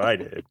ever thought I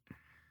did.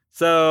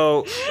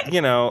 So,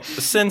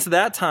 since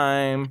that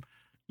time,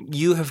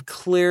 you have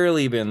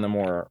clearly been the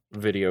more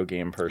video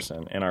game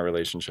person in our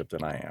relationship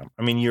than I am.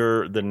 I mean,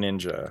 you're the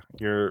ninja,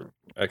 you're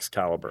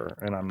Excalibur,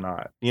 and I'm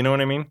not. You know what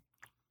I mean?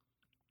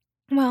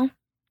 Well,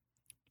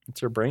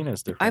 it's your brain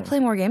is different. I play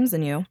more games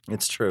than you.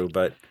 It's true,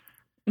 but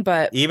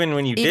even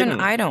when you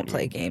didn't, I don't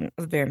play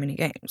very many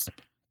games.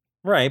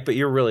 Right, but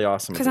you're really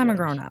awesome. Because I'm a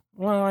grown-up.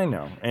 Well, I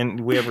know.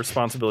 And we have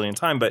responsibility and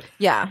time, but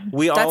yeah,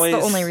 that's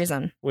the only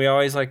reason. We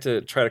always like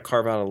to try to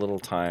carve out a little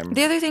time.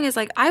 The other thing is,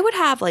 I would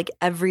have,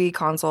 every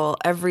console,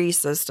 every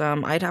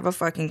system. I'd have a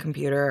fucking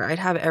computer. I'd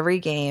have every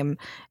game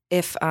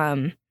if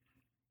I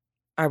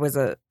was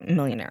a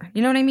millionaire.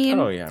 You know what I mean?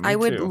 Oh, yeah, me I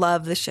would too.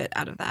 love the shit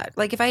out of that.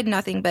 If I had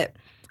nothing but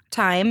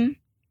time,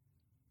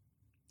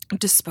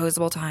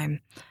 disposable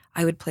time,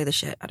 I would play the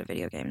shit out of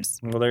video games.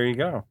 Well, there you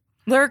go.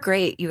 They're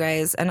great, you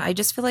guys. And I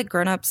just feel like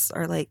grown-ups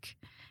are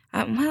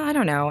I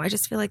don't know. I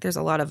just feel like there's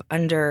a lot of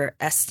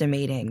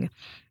underestimating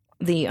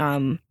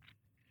the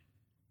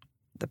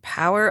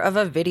power of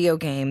a video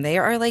game. They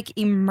are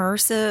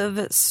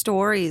immersive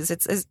stories.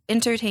 It's as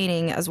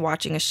entertaining as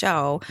watching a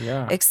show,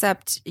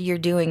 except you're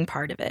doing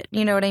part of it.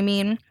 You know what I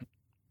mean?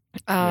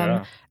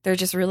 They're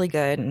just really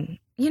good. And,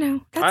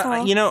 that's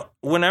all.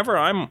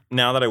 Whenever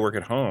now that I work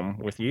at home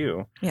with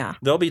you,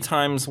 there'll be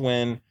times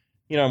when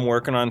I'm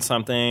working on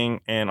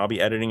something and I'll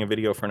be editing a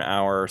video for an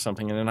hour or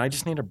something, and then I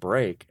just need a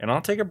break. And I'll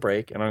take a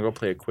break and I'll go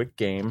play a quick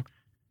game.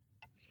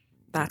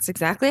 That's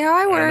exactly how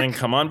I work. And then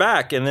come on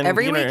back. And then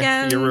every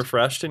weekend you're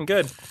refreshed and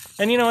good.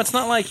 And it's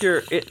not like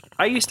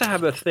I used to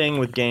have a thing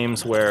with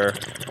games where,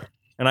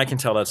 And I can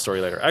tell that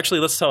story later. Actually,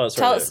 let's tell that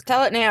story later.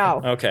 Tell it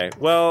now. Okay.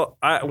 Well,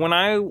 when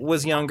I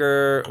was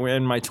younger,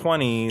 in my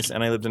 20s,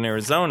 and I lived in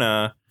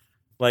Arizona,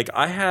 like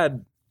I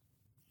had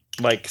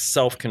like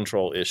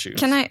self-control issues.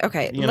 Can I?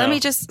 Okay, let me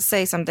just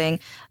say something.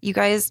 You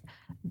guys,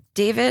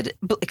 Blavid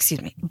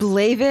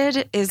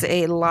is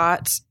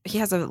he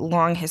has a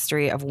long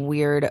history of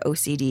weird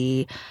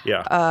OCD,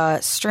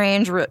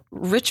 strange,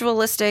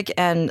 ritualistic,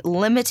 and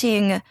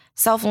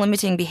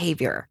self-limiting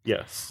behavior.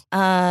 Yes.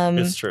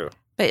 It's true.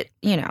 But,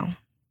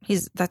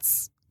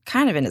 that's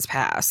kind of in his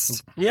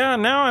past. Yeah,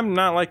 now I'm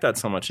not like that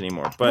so much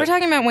anymore. But we're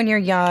talking about when you're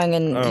young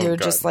and you're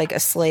just like a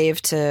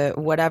slave to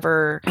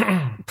whatever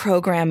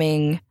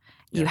programming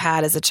you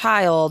had as a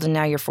child, and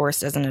now you're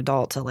forced as an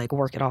adult to like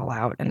work it all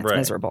out, and it's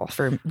miserable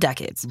for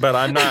decades. But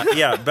I'm not.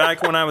 Yeah,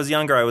 back when I was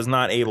younger, I was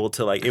not able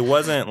to like. It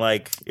wasn't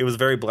like it was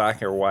very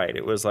black or white.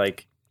 It was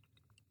like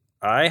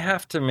I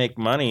have to make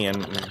money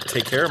and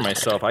take care of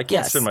myself. I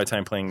can't spend my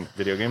time playing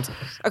video games.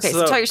 Okay,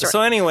 so tell your story.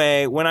 So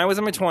anyway, when I was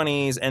in my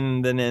 20s,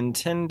 and the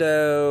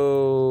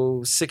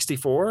Nintendo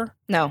 64.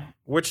 No.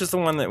 Which is the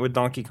one that with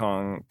Donkey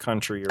Kong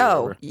Country or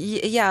whatever?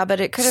 Yeah, but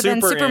it could have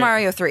been Super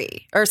Mario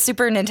 3 or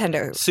Super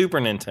Nintendo. Super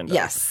Nintendo.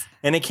 Yes.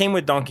 And it came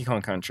with Donkey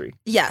Kong Country.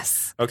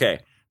 Yes.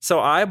 Okay. So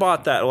I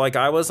bought that. Like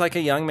I was like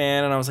a young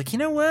man, and I was like, you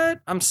know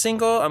what? I'm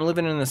single. I'm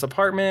living in this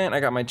apartment. I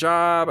got my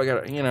job. I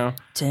got,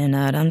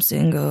 Tonight I'm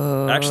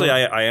single. Actually,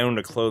 I owned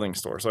a clothing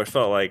store, so I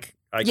felt like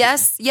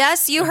Yes,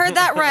 you heard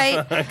that right.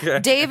 Okay.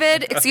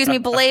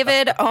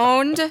 Blavid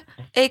owned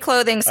a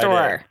clothing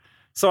store.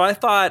 So I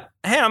thought,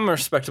 hey, I'm a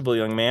respectable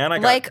young man.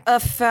 A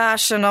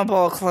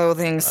fashionable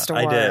clothing store.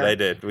 I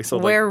did. We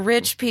sold where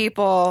rich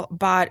people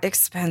bought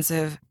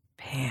expensive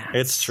pants.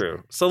 It's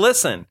true. So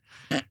listen.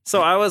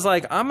 So I was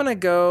like, I'm going to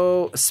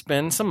go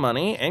spend some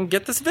money and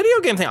get this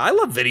video game thing. I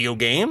love video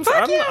games.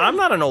 I'm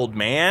not an old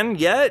man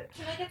yet.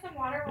 Can I get some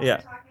water while we're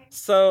talking?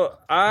 So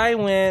I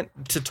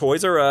went to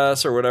Toys R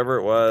Us or whatever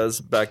it was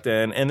back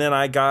then. And then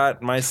I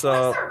got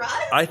myself,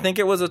 I think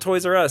it was a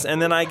Toys R Us.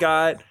 And then I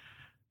got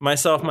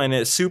myself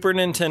my Super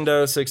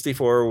Nintendo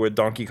 64 with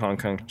Donkey Kong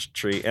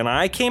Country. And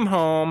I came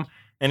home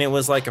and it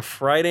was like a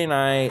Friday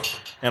night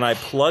and I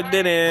plugged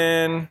it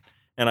in.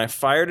 And I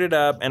fired it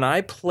up, and I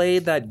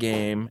played that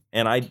game,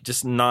 and I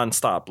just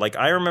nonstop. Like,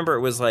 I remember it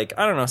was like,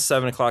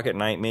 7 o'clock at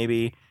night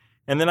maybe.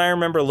 And then I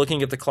remember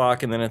looking at the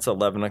clock, and then it's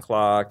 11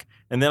 o'clock.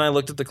 And then I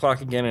looked at the clock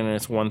again, and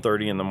it's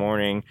 1:30 in the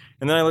morning.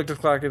 And then I looked at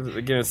the clock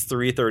again, it's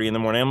 3:30 in the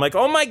morning. I'm like,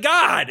 oh, my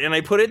God! And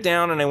I put it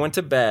down, and I went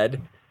to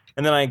bed.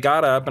 And then I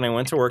got up, and I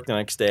went to work the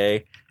next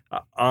day.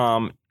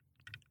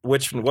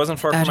 Which wasn't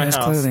far from my house.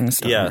 Clothing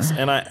store. Yes,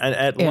 and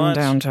at lunch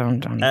in downtown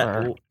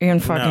Denver.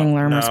 In fucking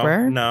Larimer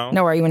Square? No.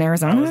 Are you in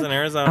Arizona? I was in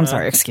Arizona. I'm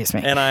sorry, excuse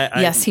me. And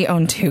yes, he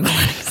owned 2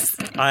 clothings.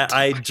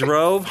 I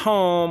drove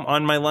home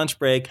on my lunch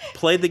break,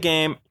 played the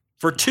game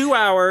for 2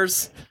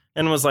 hours,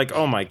 and was like,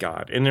 oh my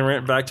God. And then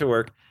went back to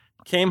work.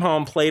 Came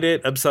home, played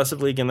it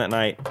obsessively again that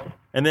night.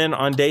 And then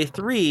on day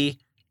 3,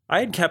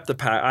 I had kept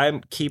I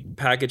keep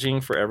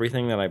packaging for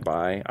everything that I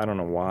buy. I don't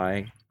know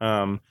why.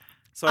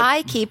 So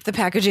I keep the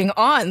packaging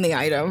on the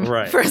item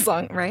for as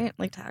long, right?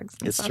 Like tags.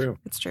 It's stuff. true.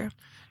 It's true.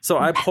 So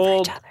I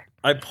pulled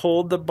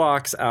the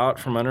box out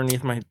from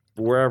underneath my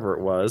wherever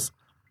it was.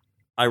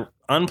 I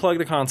unplugged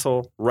the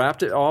console,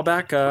 wrapped it all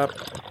back up,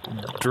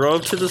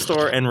 drove to the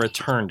store, and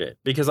returned it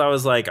because I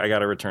was like, I got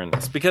to return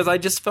this because I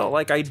just felt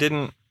like I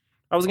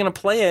was going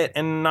to play it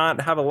and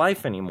not have a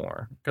life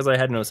anymore because I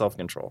had no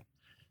self-control.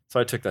 So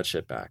I took that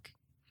shit back.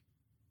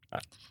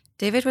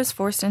 David was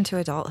forced into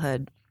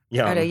adulthood.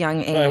 At a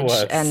young age,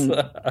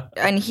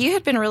 and he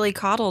had been really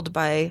coddled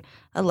by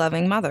a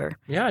loving mother.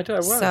 Yeah, I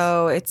was.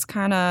 So it's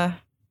kind of...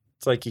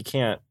 It's like you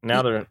can't...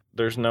 Now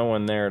there's no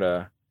one there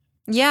to...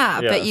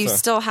 Yeah, but you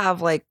still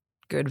have, like,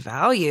 good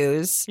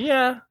values.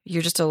 Yeah.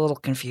 You're just a little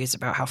confused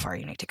about how far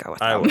you need to go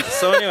with them.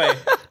 So anyway,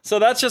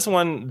 that's just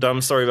one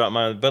dumb story about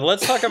mine. But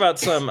let's talk about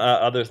some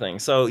other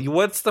things. So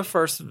what's the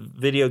first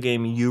video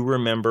game you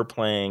remember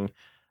playing?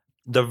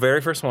 The very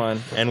first one,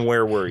 and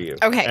where were you?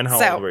 Okay, and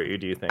how old were you,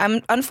 do you think?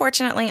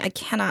 Unfortunately, I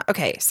cannot.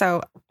 Okay,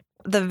 so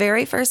the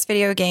very first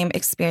video game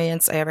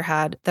experience I ever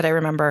had that I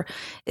remember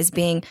is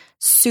being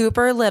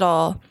super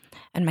little,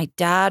 and my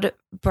dad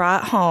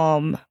brought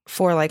home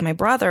for like my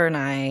brother and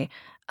I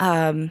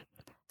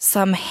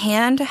some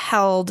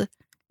handheld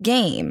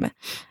game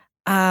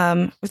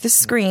with a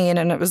screen,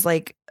 and it was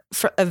like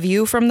a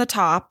view from the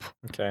top.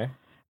 Okay.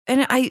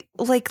 And I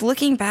like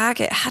looking back,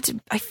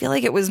 I feel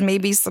like it was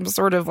maybe some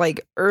sort of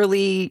like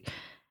early,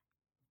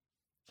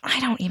 I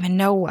don't even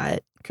know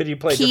what. Could you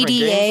play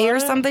PDA or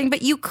something?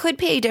 But you could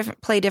play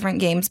different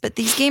games. But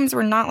these games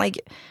were not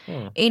like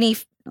any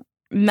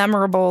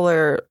memorable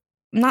or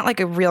not like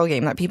a real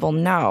game that people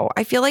know.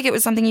 I feel like it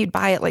was something you'd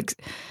buy at like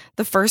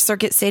the First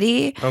Circuit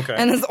City. Okay.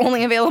 And it's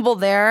only available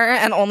there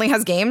and only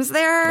has games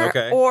there.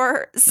 Okay.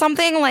 Or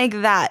something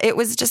like that. It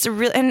was just a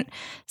real... And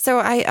so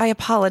I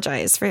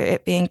apologize for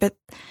it being but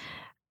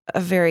a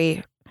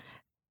very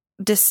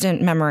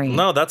distant memory.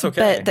 No, that's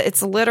okay. But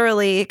it's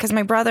literally... Because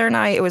my brother and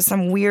I, it was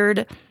some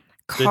weird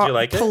Did you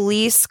like it?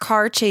 police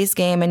car chase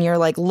game, and you're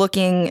like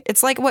looking.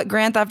 It's like what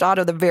Grand Theft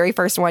Auto, the very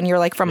first one. You're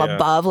like from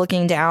above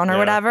looking down or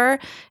whatever.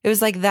 It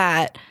was like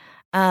that,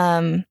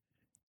 and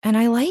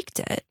I liked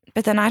it.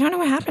 But then I don't know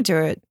what happened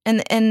to it,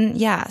 and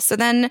yeah. So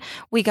then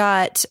we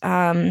got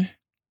a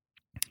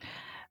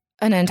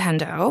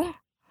Nintendo.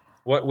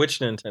 Which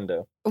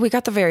Nintendo? We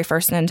got the very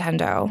first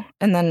Nintendo,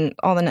 and then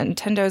all the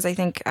Nintendos. I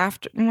think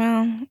after.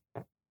 Well,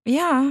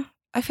 yeah.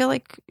 I feel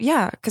like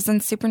because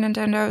then Super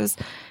Nintendos.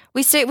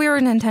 We were a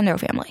Nintendo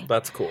family.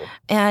 That's cool.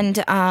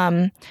 And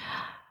I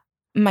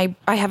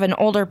have an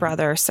older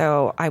brother,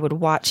 so I would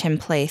watch him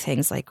play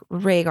things like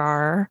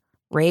Rhaegal.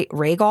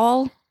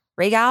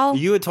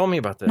 You had told me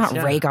about this. Not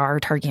Rhaegar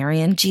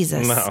Targaryen.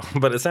 Jesus. No,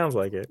 but it sounds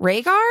like it.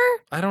 Rhaegar?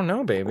 I don't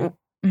know, baby.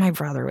 My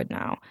brother would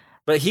know.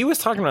 But he was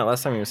talking about it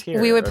last time he was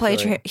here. We would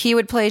play. He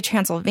would play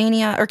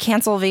Transylvania or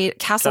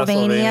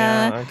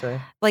Castlevania.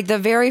 Okay. Like the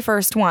very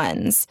first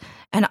ones,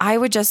 and I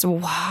would just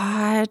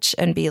watch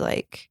and be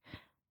like,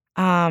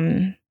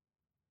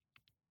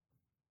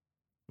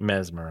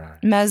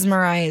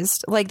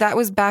 mesmerized. Like that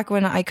was back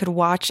when I could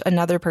watch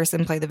another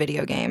person play the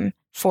video game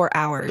for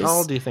hours. How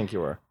old do you think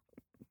you were?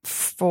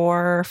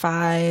 4,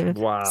 5,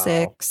 wow.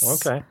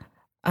 6. Okay.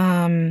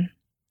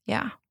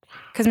 Yeah.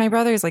 Because my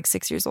brother is like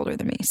 6 years older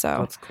than me, so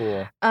that's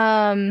cool.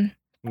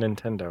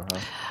 Nintendo, huh?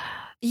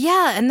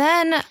 Yeah, and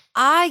then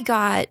I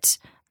got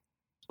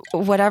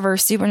whatever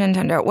Super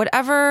Nintendo,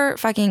 whatever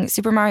fucking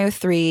Super Mario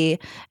 3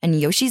 and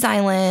Yoshi's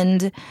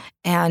Island,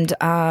 and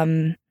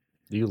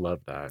you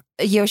love that.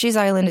 Yoshi's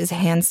Island is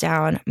hands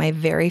down my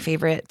very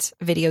favorite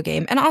video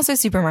game, and also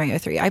Super Mario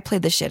 3. I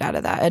played the shit out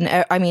of that,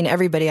 and I mean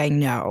everybody I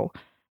knew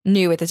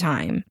at the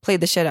time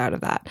played the shit out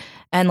of that,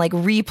 and like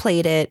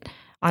replayed it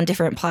on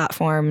different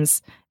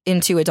platforms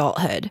into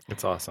adulthood.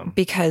 It's awesome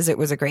because it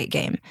was a great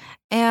game,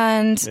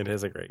 and it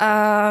is a great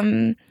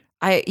game.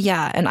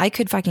 And I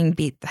could fucking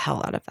beat the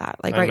hell out of that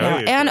like right now,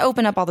 and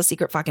open up all the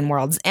secret fucking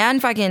worlds,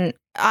 and fucking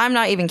I'm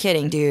not even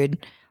kidding, dude.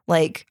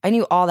 Like I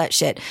knew all that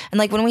shit, and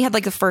like when we had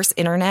like the first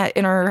internet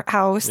in our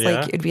house,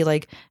 like it'd be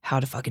like how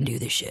to fucking do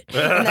this shit,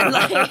 and then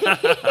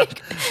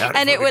like,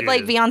 and it would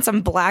like be on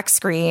some black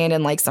screen,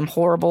 and like some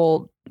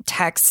horrible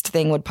text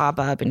thing would pop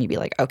up, and you'd be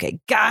like,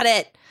 okay, got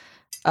it.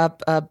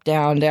 Up,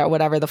 down,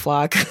 whatever the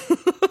flock.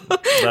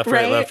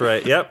 Left,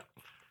 right. Yep.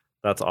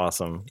 That's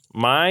awesome.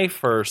 My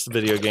first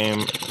video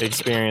game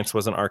experience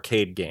was an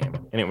arcade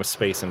game, and it was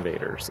Space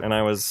Invaders. And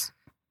I was...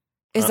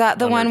 Is that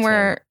the one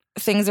where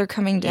things are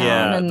coming down?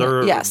 Yeah, and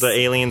the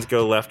aliens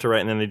go left to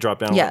right, and then they drop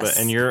down a little bit,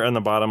 and you're on the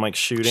bottom like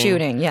shooting.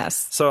 Shooting,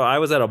 yes. So I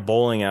was at a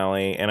bowling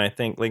alley, and I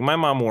think like my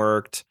mom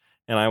worked,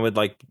 and I would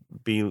like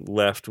be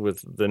left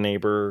with the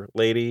neighbor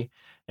lady,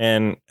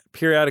 and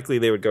periodically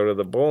they would go to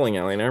the bowling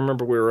alley, and I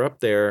remember we were up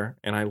there,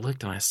 and I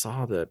looked and I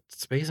saw the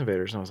Space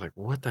Invaders, and I was like,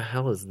 "What the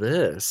hell is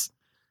this?"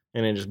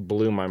 And it just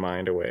blew my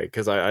mind away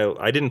because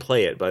I didn't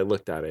play it, but I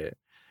looked at it,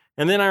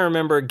 and then I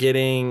remember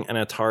getting an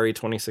Atari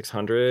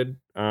 2600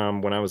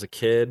 when I was a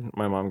kid.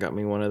 My mom got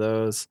me one of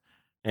those,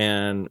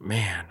 and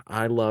man,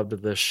 I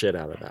loved the shit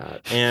out of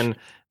that. And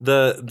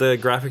the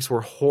graphics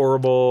were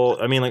horrible.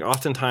 I mean, like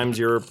oftentimes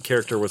your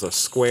character was a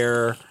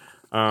square.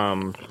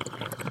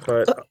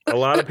 But a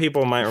lot of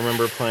people might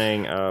remember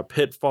playing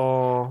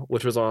Pitfall,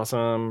 which was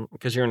awesome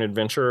because you're an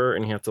adventurer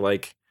and you have to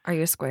like. Are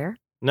you a square?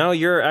 No,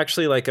 you're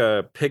actually like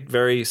a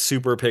very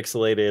super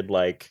pixelated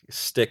like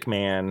stick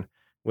man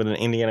with an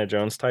Indiana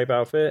Jones type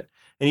outfit,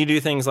 and you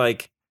do things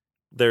like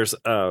there's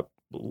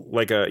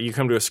you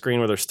come to a screen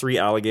where there's 3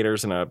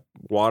 alligators in a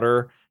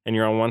water. And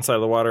you're on one side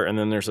of the water, and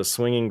then there's a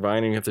swinging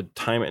vine, and you have to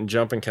time it and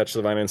jump and catch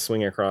the vine and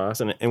swing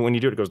across. And when you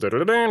do it, it goes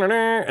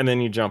and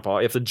then you jump off.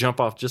 You have to jump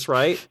off just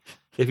right.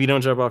 If you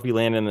don't jump off, you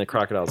land in the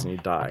crocodiles and you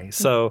die.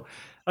 So,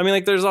 I mean,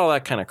 like, there's all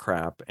that kind of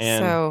crap.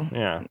 And so,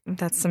 yeah,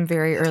 that's some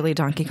very early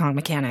Donkey Kong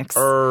mechanics.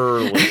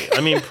 Early, I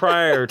mean,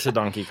 prior to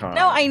Donkey Kong.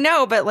 No, I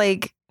know, but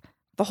like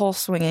the whole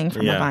swinging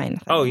from the vine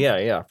thing. Oh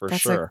yeah, for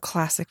that's sure. That's a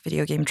classic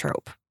video game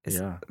trope.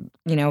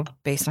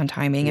 Based on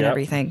timing and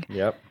everything.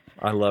 Yep.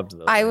 I loved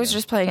those. I was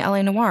just playing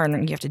LA Noire, and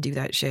then you have to do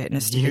that shit in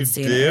a stupid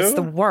scene. It's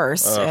the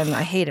worst, and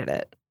I hated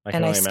it.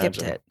 And I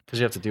skipped it. Because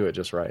you have to do it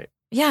just right.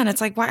 Yeah, and it's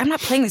like, why? I'm not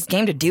playing this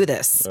game to do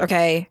this,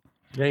 okay?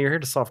 Yeah, you're here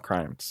to solve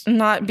crimes.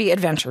 Not be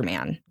Adventure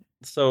Man.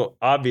 So,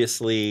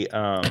 obviously,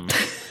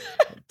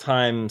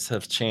 times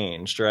have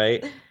changed,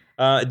 right?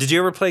 Did you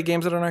ever play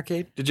games at an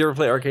arcade? Did you ever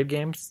play arcade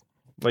games?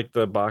 Like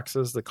the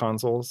boxes, the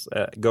consoles?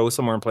 Go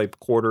somewhere and play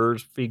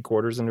feed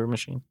quarters into a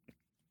machine?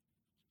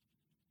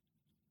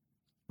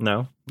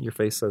 No? Your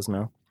face says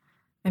no.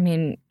 I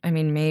mean,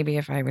 maybe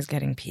if I was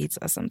getting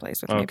pizza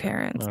someplace with my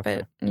parents,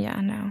 but yeah,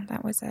 no,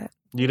 that was it.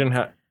 You didn't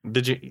have?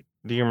 Do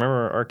you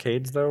remember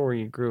arcades though, where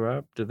you grew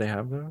up? Did they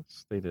have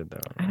those? They did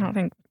though.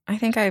 Right? I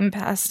think I'm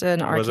past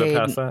an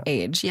arcade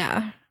age.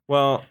 Yeah.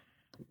 Well,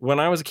 when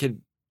I was a kid,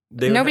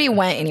 nobody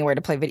went anywhere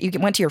to play video. You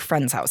went to your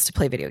friend's house to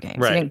play video games.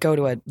 Right. You didn't go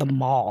to the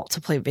mall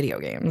to play video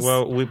games.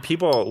 Well,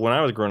 when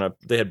I was growing up,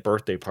 they had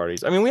birthday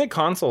parties. I mean, we had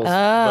consoles,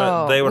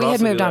 but they would. We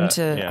also had moved on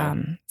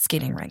to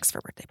skating rinks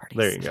for birthday parties.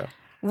 There you go.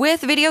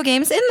 With video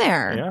games in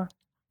there. Yeah,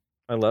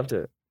 I loved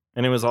it.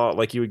 And it was all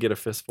like you would get a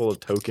fistful of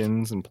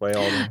tokens and play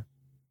all the.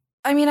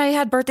 I mean, I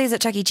had birthdays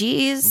at Chuck E.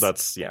 Cheese.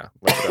 That's like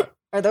that.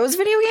 Are those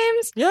video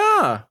games?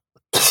 Yeah.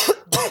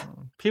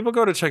 People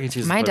go to Chuck E.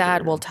 Cheese. My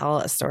dad will tell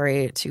a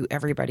story to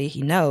everybody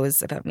he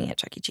knows about me at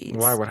Chuck E. Cheese.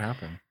 Why? What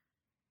happened?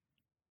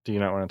 Do you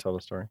not want to tell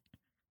the story?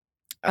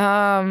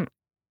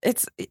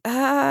 It's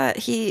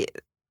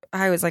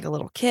I was like a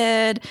little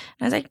kid, and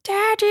I was like,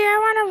 Daddy, I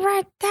want to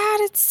ride that.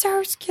 It's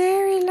so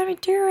scary. Let me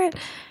do it.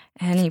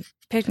 And he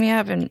picked me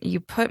up, and you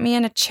put me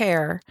in a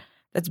chair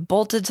that's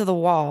bolted to the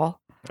wall.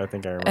 I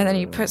think I remember. And then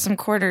you put some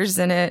quarters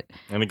in it,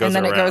 and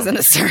then it goes in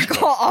a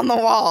circle on the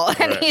wall.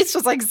 And Right. he's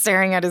just like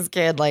staring at his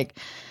kid like,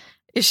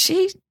 is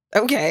she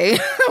okay?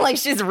 Like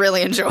she's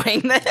really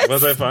enjoying this.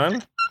 Was it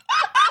fun?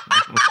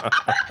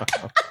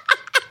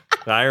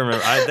 I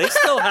remember. They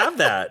still have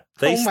that.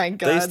 Oh my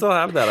God. They still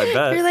have that, I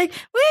bet. You're like,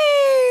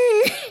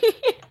 wee!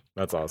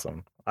 That's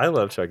awesome. I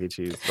love Chuck E.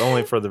 Cheese.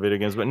 Only for the video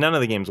games, but none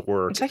of the games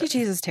work. Chuck E.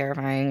 Cheese is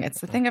terrifying.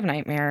 It's the thing of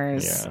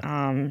nightmares.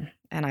 Yeah.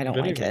 And I don't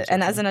Video like games it. are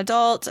And fun. as an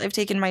adult, I've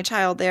taken my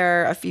child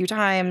there a few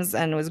times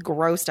and was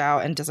grossed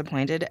out and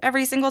disappointed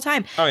every single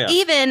time. Oh, yeah.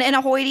 Even in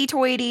a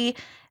hoity-toity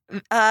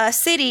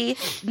city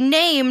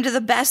named the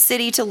best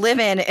city to live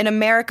in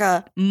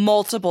America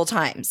multiple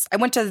times. I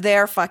went to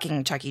their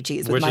fucking Chuck E.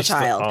 Cheese with Which my is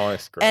child.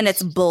 it's gross. And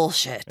it's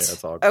bullshit. Yeah,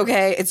 it's all gross.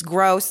 Okay, it's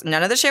gross.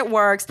 None of the shit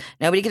works.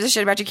 Nobody gives a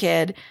shit about your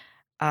kid.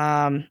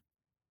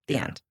 The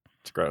end.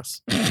 It's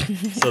gross.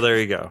 So there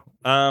you go.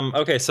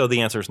 Okay, so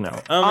the answer is no.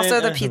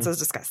 Also, the pizza's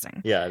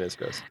disgusting. Yeah, it is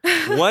gross.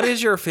 What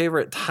is your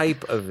favorite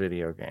type of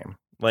video game?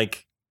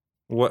 Like,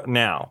 what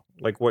now?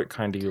 Like, what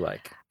kind do you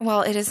like?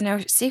 Well, it is no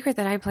secret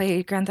that I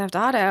play Grand Theft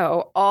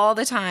Auto all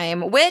the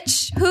time,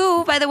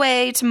 who, by the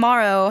way,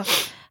 tomorrow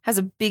has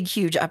a big,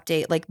 huge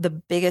update, like the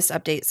biggest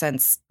update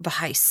since the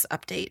Heist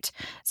update.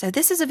 So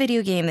this is a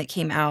video game that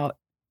came out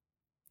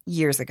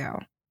years ago.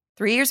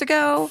 3 years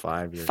ago?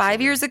 5 years 5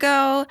 ago. years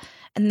ago.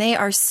 And they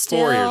are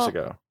still... 4 years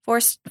ago.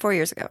 4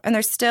 years ago. And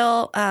they're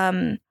still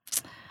Updating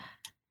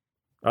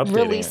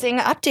releasing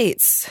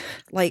updates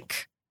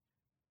like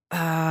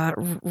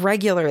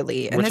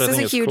regularly. And Which this I is a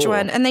think is huge cool.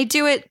 one. And they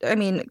do it, I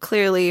mean,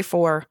 clearly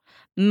for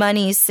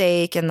money's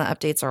sake. And the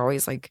updates are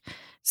always like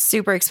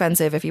super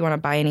expensive if you want to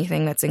buy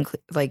anything that's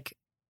like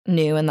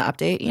new in the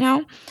update, you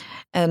know?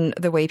 And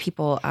the way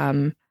people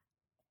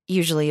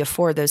usually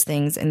afford those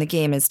things in the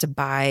game is to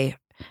buy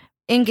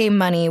in-game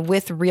money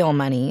with real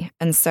money.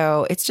 And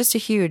so it's just a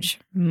huge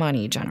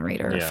money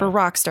generator Yeah. for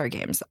Rockstar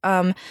games.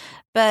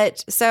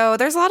 But so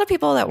there's a lot of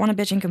people that want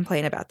to bitch and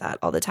complain about that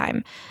all the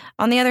time.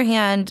 On the other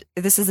hand,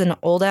 this is an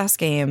old-ass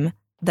game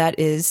that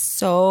is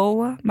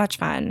so much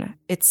fun.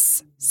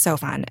 It's so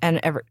fun. And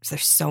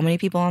there's so many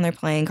people on there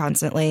playing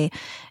constantly.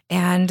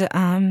 And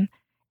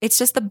it's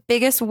just the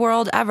biggest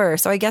world ever.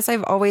 So I guess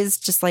I've always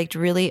just liked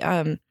really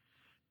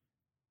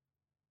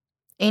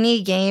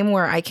any game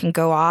where I can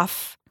go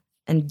off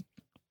and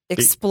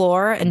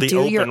explore and the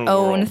do your open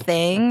own world.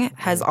 thing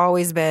has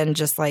always been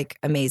just like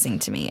amazing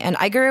to me. And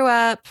I grew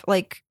up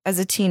like as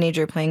a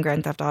teenager playing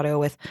Grand Theft Auto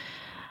with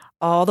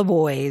all the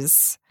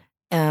boys.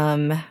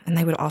 And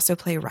they would also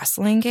play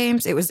wrestling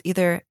games. It was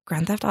either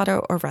Grand Theft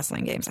Auto or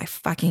wrestling games. I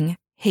fucking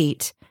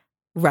hate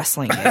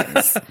wrestling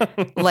games.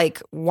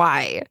 Like,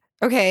 why?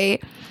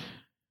 Okay.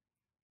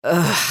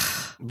 Ugh.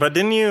 But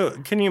can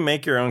you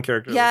make your own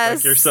character Yes. look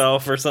like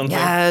yourself or something?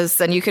 Yes,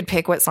 and you could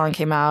pick what song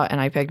came out, and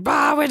I picked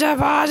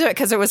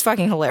because it was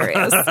fucking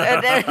hilarious.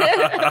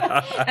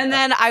 And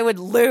then I would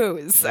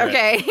lose,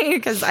 okay,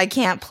 because I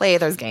can't play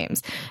those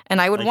games. And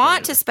I would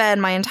want to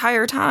spend my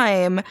entire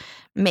time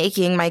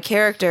making my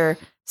character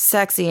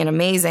sexy and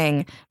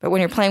amazing. But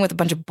when you're playing with a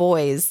bunch of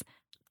boys,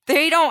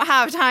 they don't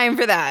have time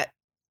for that.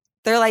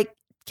 They're like,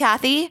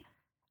 Kathy,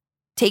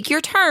 take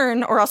your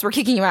turn or else we're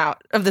kicking you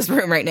out of this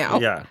room right now.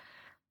 Yeah.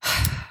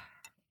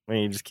 I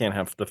mean, you just can't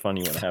have the fun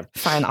you want to have.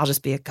 Fine, I'll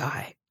just be a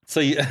guy. So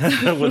you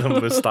with a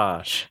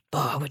mustache.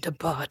 But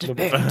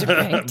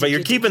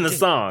you're keeping the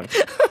song.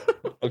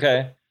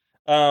 Okay.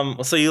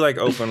 So you like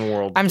open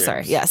world I'm games.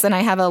 sorry. Yes, and I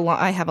have a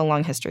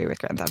long history with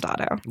Grand Theft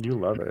Auto. You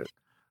love it.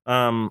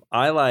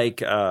 I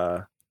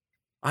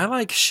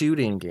like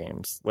shooting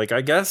games. Like,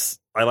 I guess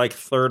I like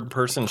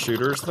third-person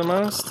shooters the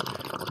most,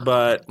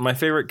 but my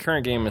favorite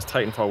current game is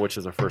Titanfall, which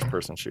is a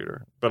first-person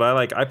shooter. But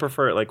I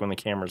prefer it like when the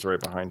camera's right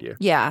behind you.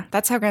 Yeah,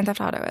 that's how Grand Theft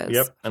Auto is.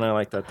 Yep, and I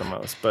like that the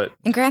most. But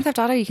In Grand Theft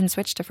Auto, you can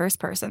switch to first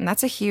person.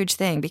 That's a huge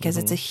thing because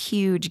it's a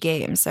huge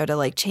game. So to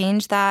like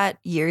change that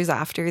years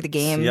after the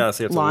game yeah,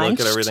 so you have to launched,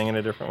 look at everything in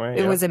a different way.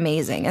 it was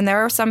amazing. And there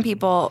are some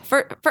people,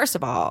 first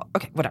of all,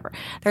 okay, whatever.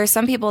 There are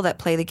some people that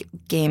play the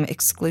game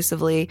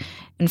exclusively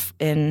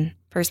in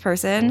first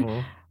person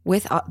Mhm.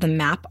 with the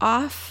map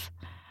off.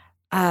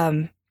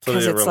 So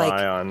Because they it's rely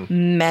like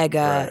on,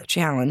 mega Right.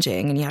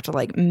 challenging and you have to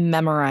like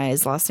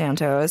memorize Los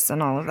Santos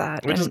and all of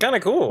that. which And- is kind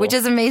of cool. which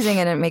is amazing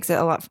and it makes it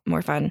a lot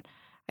more fun,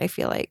 I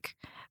feel like.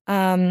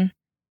 And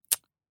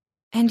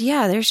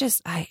yeah, there's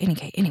just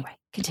anyway,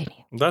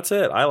 continue. That's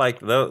it. I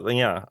like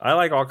I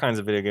like all kinds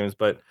of video games,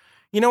 but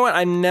You know what?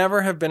 I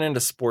never have been into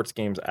sports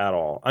games at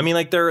all. I mean,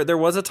 like there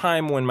was a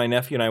time when my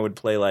nephew and I would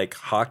play like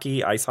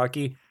hockey, ice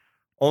hockey,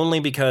 only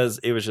because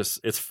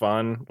it's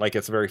fun. Like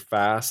it's very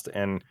fast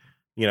and,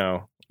 you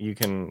know, you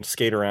can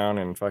skate around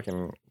and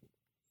fucking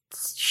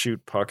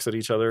shoot pucks at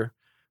each other.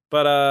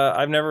 But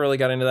I've never really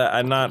got into that.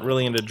 I'm not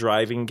really into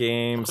driving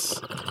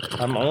games.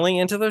 I'm only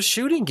into those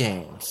shooting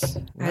games.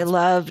 I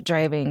love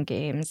driving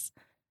games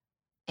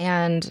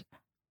and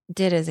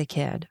did as a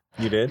kid.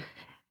 You did?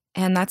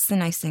 And that's the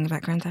nice thing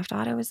about Grand Theft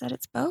Auto is that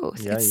it's both.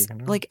 Yeah, it's you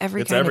can like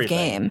every it's kind everything.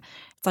 of game.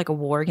 It's like a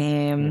war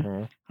game.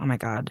 Mm-hmm. Oh my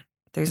God.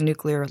 There's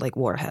nuclear like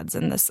warheads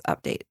in this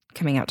update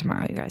coming out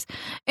tomorrow, you guys.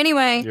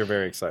 Anyway. You're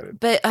very excited.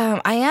 But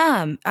I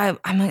am. I'm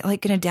like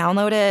going to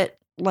download it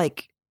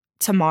like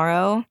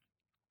tomorrow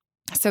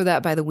so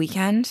that by the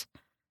weekend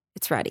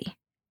it's ready.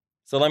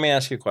 So let me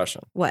ask you a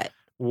question. What?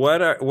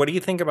 What do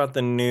you think about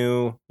the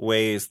new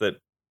ways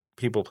that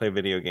people play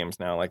video games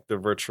now, like the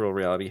virtual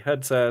reality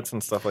headsets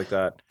and stuff like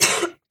that?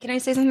 Can I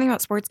say something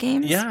about sports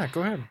games? Yeah,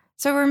 go ahead.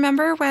 So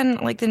remember when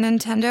like the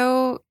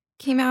Nintendo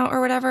came out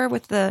or whatever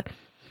with the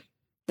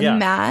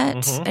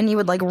mat and you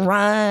would like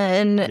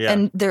run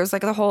and there's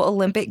like the whole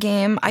Olympic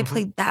game. I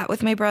played that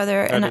with my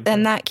brother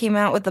and that came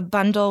out with the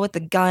bundle with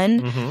the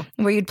gun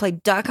where you'd play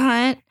Duck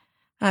Hunt.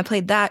 And I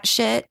played that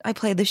shit. I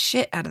played the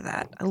shit out of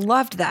that. I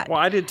loved that. Well,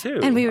 I did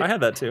too. And I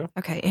had that too.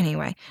 Okay,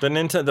 anyway.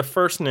 The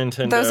first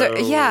Nintendo. Those are,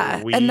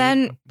 Wii, and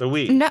then the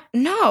Wii.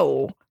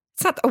 No.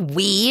 It's not a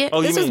Wii.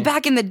 Oh, this was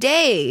back in the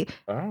day.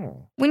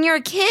 Oh. When you're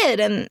a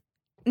kid and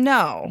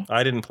no.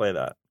 I didn't play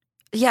that.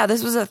 Yeah,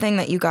 this was a thing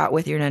that you got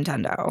with your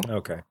Nintendo.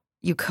 Okay.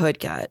 You could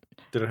get.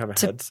 Did it have a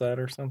headset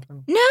or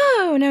something?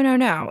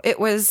 No. It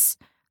was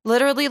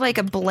literally like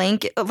a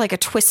blanket, like a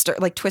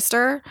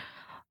twister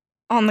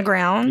on the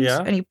ground.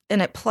 Yeah.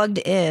 And it plugged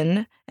in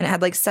and it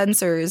had like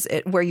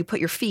sensors where you put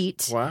your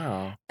feet.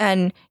 Wow.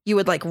 And you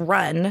would like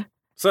run.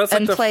 So that's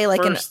like and the play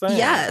like first thing.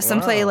 Yes, wow.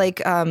 and play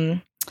like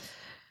Olympics.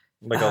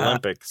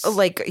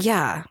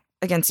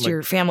 Against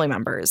your family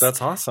members.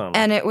 That's awesome.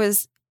 And it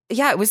was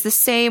the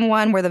same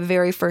one where the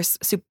very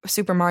first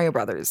Super Mario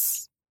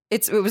Brothers.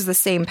 It was the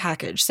same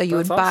package. So you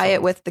would buy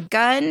it with the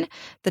gun,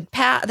 the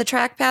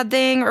trackpad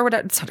thing or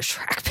whatever. It's not a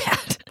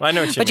trackpad. I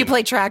know what you mean. But you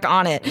play track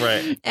on it.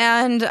 Right.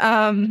 And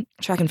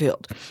track and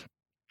field.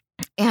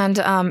 And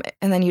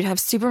then you'd have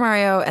Super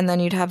Mario and then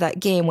you'd have that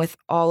game with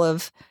all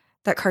of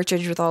that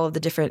cartridge with all of the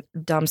different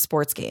dumb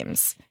sports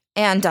games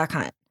and Duck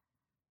Hunt.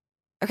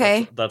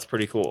 Okay. That's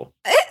pretty cool.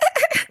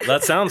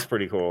 That sounds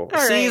pretty cool. All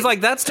See, right. it's like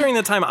that's during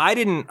the time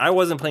I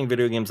wasn't playing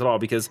video games at all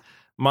because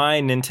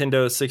my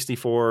Nintendo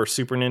 64 or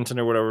Super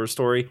Nintendo, whatever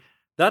story,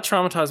 that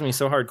traumatized me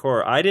so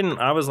hardcore.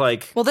 I was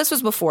like, well, this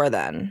was before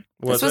then.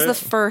 This was the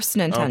first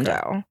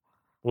Nintendo. Okay.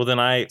 Well,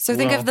 then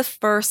think of the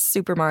first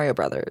Super Mario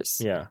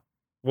Brothers. Yeah.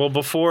 Well,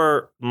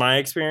 before my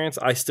experience,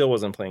 I still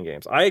wasn't playing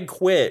games. I had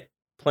quit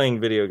playing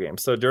video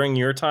games. So during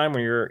your time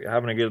when you're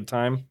having a good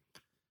time,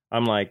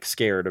 I'm like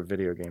scared of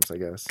video games, I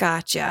guess.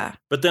 Gotcha.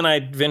 But then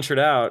I ventured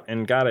out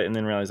and got it and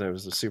then realized I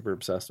was super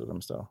obsessed with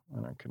them still.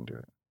 And I couldn't do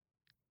it.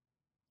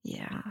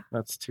 Yeah.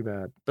 That's too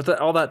bad. But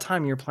all that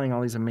time you're playing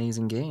all these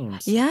amazing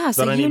games. Yeah.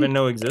 That I didn't even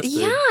know existed.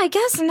 Yeah, I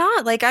guess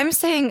not. Like I'm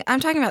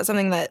talking about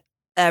something that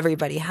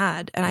everybody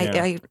had. And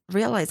I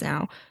realize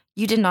now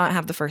you did not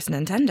have the first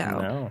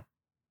Nintendo. No.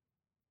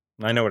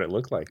 I know what it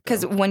looked like.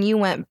 Because when you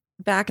went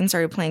back and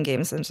started playing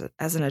games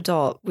as an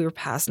adult, we were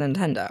past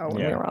Nintendo.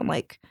 We were on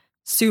like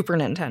Super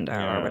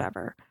Nintendo or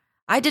whatever.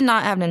 I did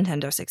not have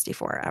Nintendo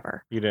 64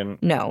 ever. You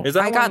didn't? No.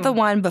 I got the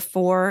one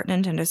before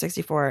Nintendo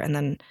 64 and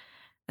then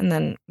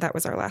that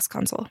was our last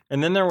console.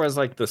 And then there was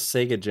like the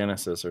Sega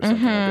Genesis or something.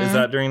 Mm-hmm. Is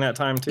that during that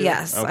time too?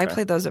 Yes. Okay. I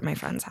played those at my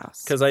friend's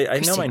house. Because I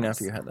know my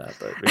nephew had that,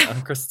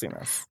 but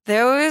Christina's.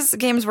 Those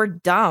games were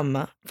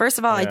dumb. First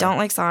of all, I don't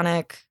like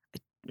Sonic.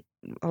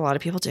 A lot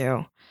of people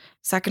do.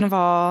 Second of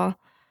all,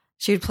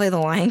 she would play the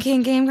Lion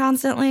King game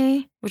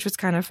constantly, which was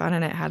kind of fun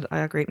and it had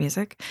great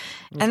music.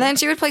 Okay. And then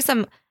she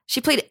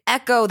played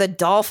Echo the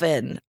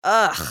Dolphin.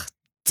 Ugh,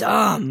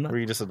 dumb. Were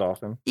you just a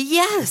dolphin?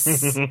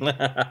 Yes.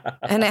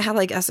 And it had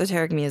like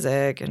esoteric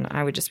music and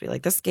I would just be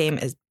like, this game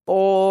is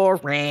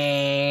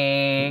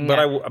boring.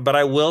 But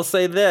I will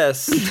say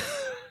this.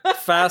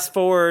 Fast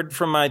forward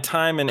from my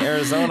time in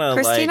Arizona.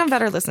 Christina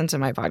better listen to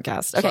my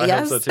podcast. Okay,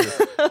 I hope so too.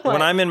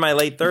 When I'm in my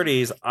late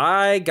 30s,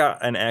 I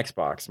got an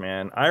Xbox,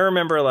 man. I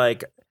remember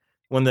like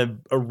when the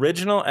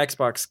original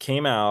Xbox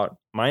came out,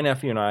 my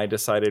nephew and I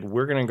decided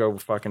we're going to go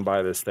fucking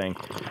buy this thing.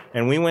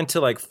 And we went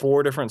to like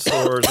 4 different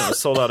stores and it was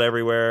sold out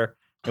everywhere.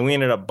 And we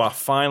ended up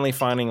finally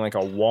finding like a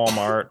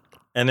Walmart.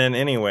 And then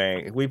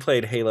anyway, we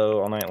played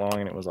Halo all night long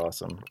and it was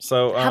awesome.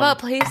 So how about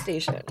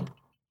PlayStation?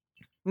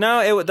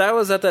 No, that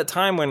was at that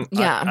time when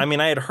I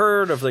mean I had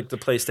heard of like the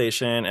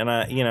PlayStation and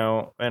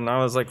I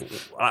was like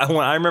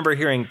when I remember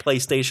hearing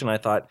PlayStation I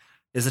thought,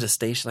 is it a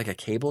station like a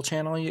cable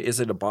channel?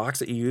 Is it a box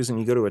that you use and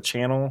you go to a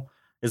channel?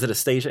 Is it a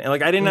station?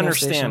 Like I didn't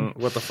understand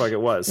what the fuck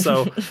it was.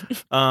 So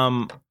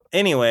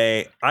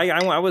anyway,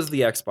 I was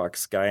the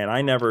Xbox guy and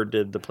I never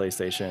did the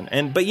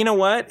PlayStation. But you know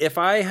what? If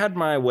I had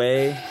my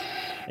way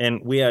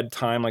and we had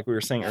time, like we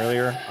were saying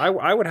earlier,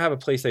 I would have a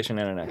PlayStation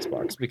and an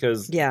Xbox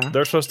because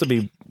there's supposed to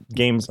be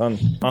games on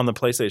the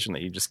PlayStation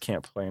that you just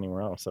can't play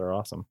anywhere else that are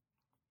awesome.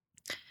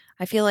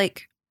 I feel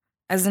like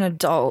as an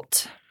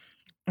adult,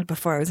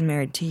 before I was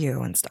married to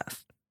you and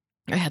stuff,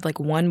 I had like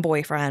one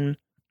boyfriend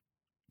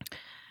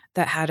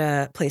that had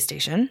a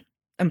PlayStation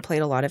and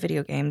played a lot of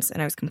video games,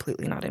 and I was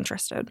completely not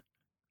interested.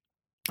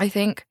 I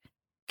think,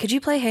 could you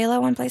play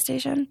Halo on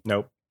PlayStation?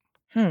 Nope.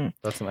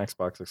 That's an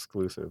Xbox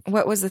exclusive.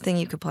 What was the thing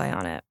you could play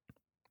on it?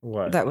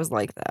 What? That was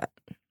like that.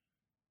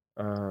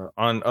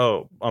 On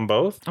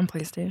both? On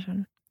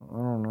PlayStation. I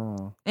don't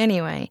know.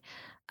 Anyway,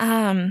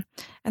 and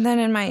then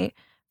in my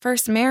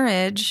first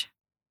marriage,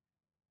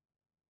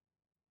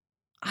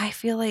 I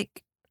feel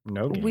like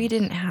we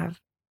didn't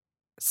have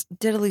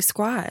diddly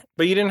squat.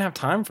 But you didn't have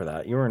time for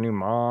that. You were a new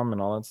mom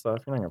and all that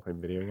stuff. You're not going to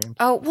play video games.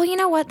 Oh, well, you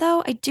know what,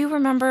 though? I do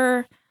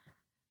remember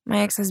my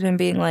ex-husband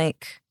being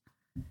like,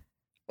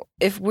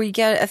 if we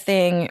get a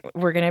thing,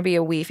 we're going to be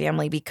a Wii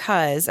family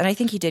because, and I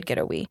think he did get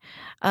a Wii,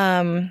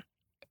 a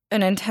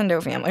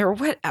Nintendo family or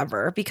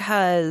whatever,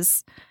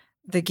 because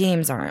the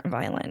games aren't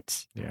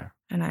violent. Yeah.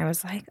 And I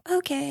was like,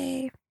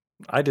 okay.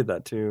 I did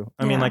that too.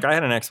 I mean, like I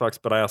had an Xbox,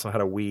 but I also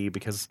had a Wii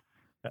because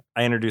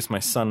I introduced my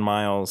son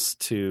Miles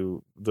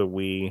to the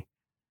Wii.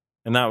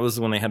 And that was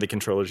when they had the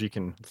controllers you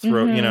can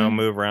throw,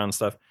 move around and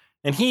stuff.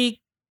 And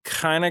he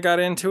kind of got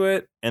into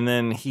it. And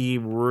then he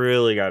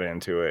really got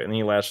into it. And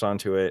he latched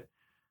onto it.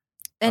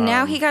 And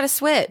now he got a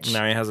Switch.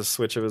 Now he has a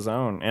Switch of his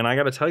own. And I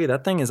got to tell you,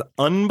 that thing is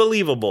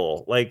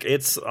unbelievable. Like,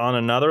 it's on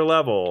another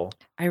level.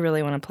 I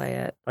really want to play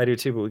it. I do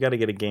too, but we got to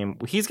get a game.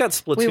 He's got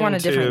Splatoon 2. We want a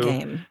different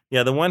game.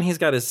 Yeah, the one he's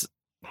got is...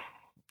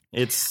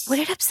 It's Would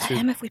it upset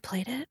him if we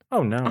played it?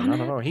 Oh, no, not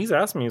at all. He's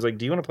asked me, he's like,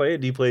 do you want to play it?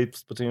 Do you play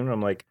Splatoon? And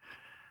I'm like,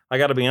 I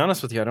got to be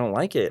honest with you, I don't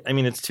like it. I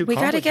mean, it's too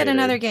complicated. We got to get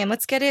another game.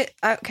 Let's get it.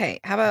 Okay,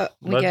 how about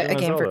we get a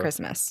game for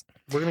Christmas?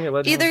 We're going to get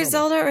Legend Either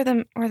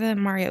Zelda or the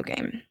Mario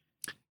game.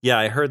 Yeah,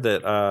 I heard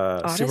that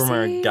Super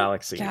Mario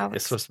Galaxy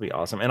is supposed to be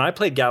awesome. And I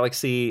played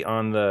Galaxy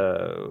on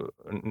the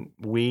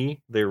Wii,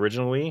 the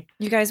original Wii.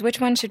 You guys,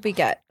 which one should we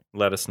get?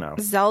 Let us know.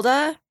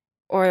 Zelda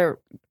or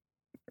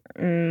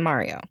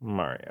Mario?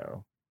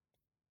 Mario.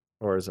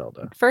 Or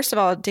Zelda. First of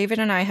all, David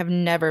and I have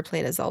never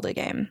played a Zelda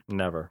game.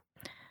 Never.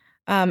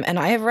 And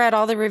I have read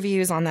all the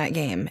reviews on that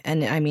game.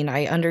 And I mean,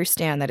 I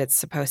understand that it's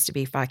supposed to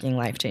be fucking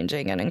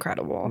life-changing and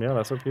incredible. Yeah,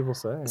 that's what people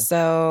say.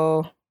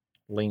 So...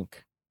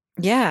 Link.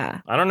 Yeah.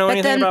 I don't know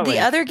anything about Link. But then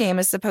the other game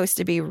is supposed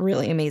to be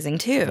really amazing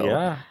too.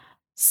 Yeah.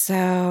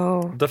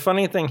 So... The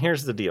funny thing,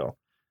 here's the deal.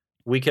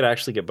 We could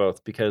actually get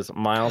both because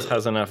Miles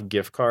has enough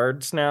gift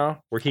cards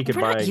now where he could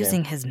buy a game.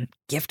 Using his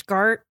gift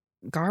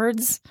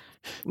guards?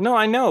 No,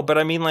 I know, but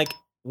I mean, like,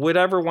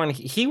 whatever one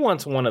he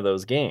wants one of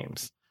those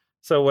games.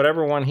 So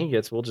whatever one he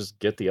gets, we'll just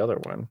get the other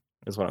one,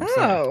 is what I'm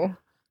saying.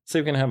 So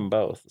we can have them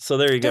both. So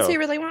there you go. Does he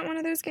really want one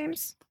of those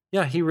games?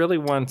 Yeah, he really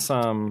wants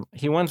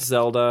he wants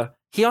Zelda.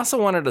 He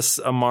also wanted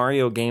a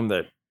Mario game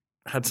that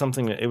had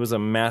something it was a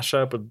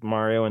mashup with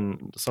Mario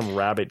and some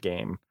rabbit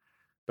game.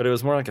 But it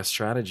was more like a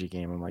strategy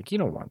game. I'm like, you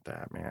don't want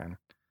that, man.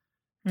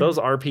 Those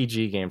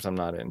RPG games I'm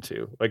not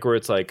into. Like where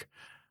it's like,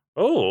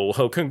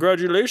 oh,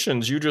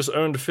 congratulations, you just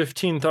earned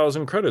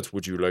 15,000 credits.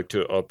 Would you like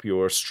to up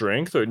your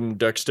strength and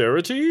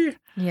dexterity?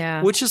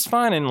 Yeah. Which is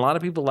fine, and a lot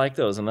of people like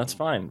those, and that's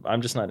fine.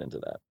 I'm just not into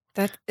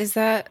that. Is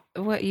that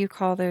what you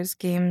call those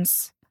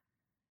games?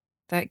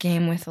 That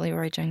game with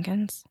Leroy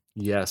Jenkins?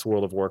 Yes,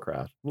 World of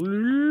Warcraft.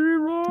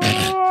 Leroy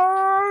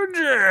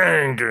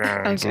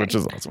Jenkins, which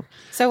is awesome.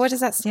 So what does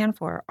that stand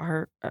for?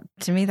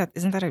 To me,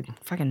 isn't that a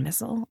fucking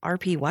missile?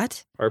 RP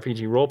what?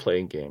 RPG,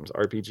 role-playing games,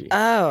 RPG.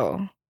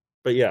 Oh.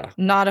 But yeah.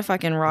 Not a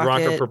fucking rocket.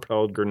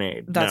 Rocket-propelled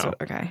grenade. That's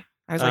okay.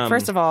 I was like,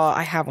 first of all,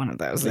 I have one of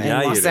those in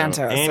Los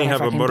Santos. And you have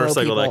a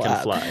motorcycle that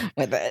can fly.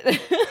 With it.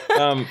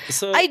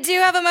 So I do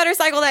have a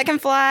motorcycle that can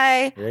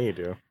fly. Yeah, you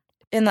do.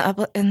 In the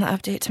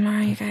update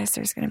tomorrow, you guys,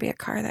 there's going to be a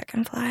car that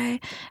can fly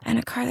and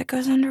a car that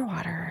goes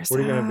underwater. What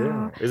are you going to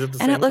do? Is it the same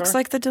car? And it looks car?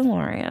 like the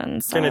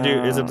DeLorean. So.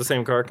 Is it the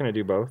same car? Can it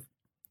do both?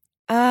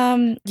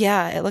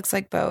 Yeah, it looks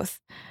like both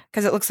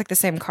because it looks like the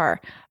same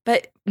car.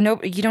 But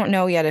no, you don't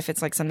know yet if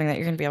it's like something that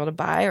you're going to be able to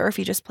buy or if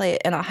you just play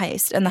it in a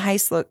heist. And the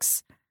heist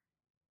looks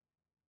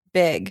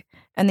big.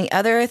 And the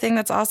other thing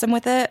that's awesome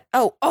with it,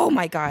 oh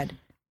my God,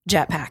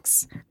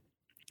 jetpacks.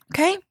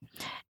 Okay,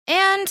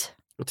 and.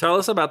 Tell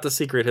us about the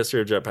secret history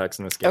of jetpacks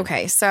in this game.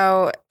 Okay,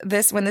 so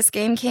when this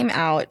game came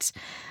out,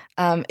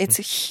 it's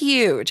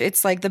huge.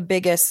 It's like the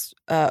biggest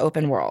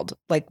open world,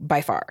 like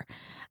by far,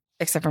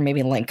 except for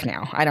maybe Link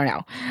now. I don't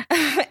know.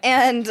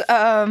 And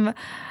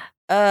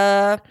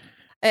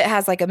it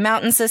has like a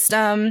mountain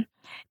system,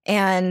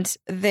 and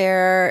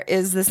there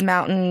is this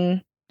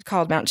mountain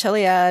called Mount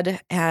Chiliad,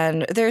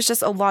 and there's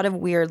just a lot of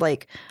weird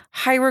like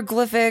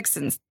hieroglyphics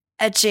and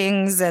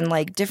etchings and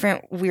like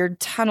different weird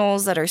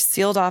tunnels that are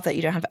sealed off that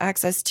you don't have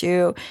access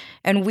to,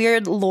 and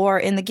weird lore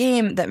in the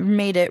game that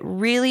made it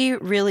really,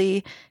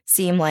 really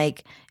seem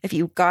like if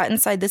you got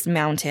inside this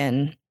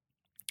mountain,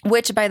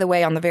 which by the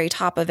way, on the very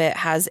top of it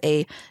has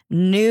a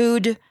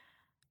nude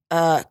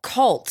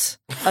cult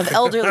of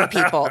elderly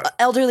people,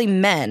 elderly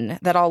men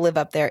that all live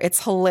up there.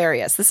 It's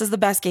hilarious. This is the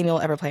best game you'll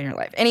ever play in your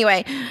life.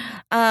 Anyway,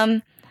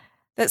 that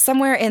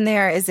somewhere in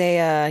there is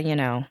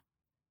a,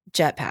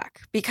 jetpack.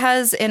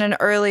 Because in an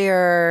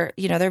earlier,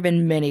 there have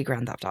been many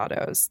Grand Theft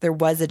Autos. There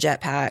was a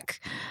jetpack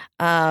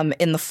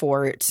in the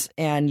fort,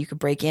 and you could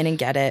break in and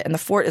get it. And the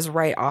fort is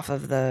right off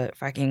of the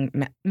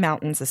fucking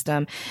mountain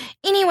system.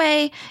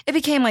 Anyway, it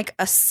became like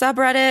a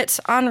subreddit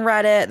on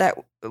Reddit that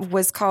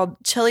was called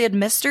Chiliad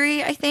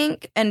Mystery, I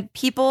think. And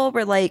people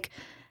were like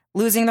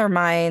losing their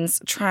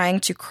minds trying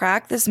to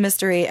crack this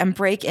mystery and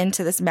break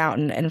into this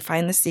mountain and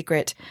find the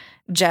secret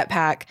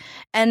jetpack.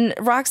 And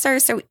Rockstar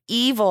is so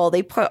evil.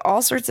 They put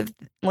all sorts of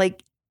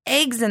like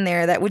eggs in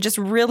there that would just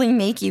really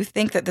make you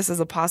think that this is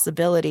a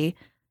possibility,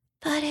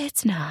 but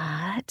it's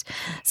not.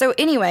 So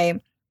anyway,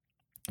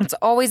 it's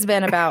always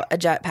been about a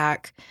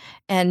jetpack.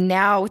 And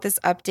now with this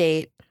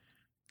update,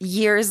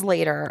 years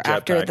later,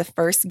 after the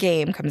first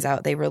game comes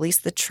out, they release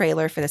the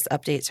trailer for this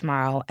update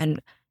tomorrow,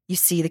 and you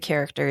see the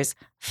characters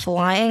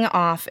flying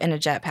off in a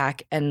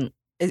jetpack. And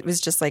it was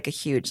just like a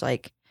huge,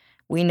 like,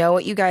 we know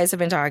what you guys have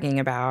been talking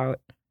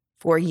about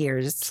for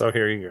years. So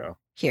here you go.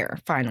 Here,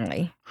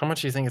 finally. How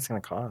much do you think it's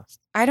going to cost?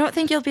 I don't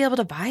think you'll be able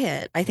to buy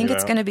it. I think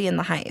it's going to be in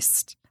the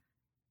heist.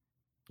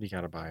 You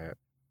got to buy it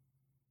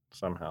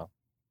somehow.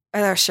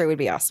 That sure would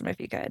be awesome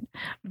if you could.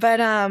 But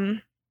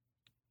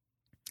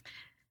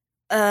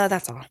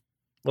that's all.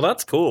 Well,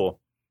 that's cool.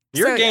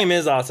 Your game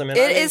is awesome. And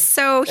it is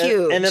so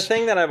huge. And the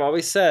thing that I've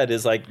always said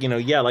is like,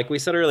 like we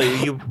said earlier,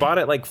 you bought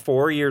it like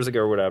 4 years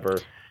ago or whatever,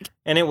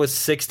 and it was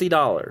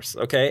 $60,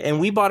 okay? And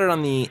we bought it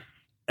on the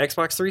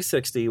Xbox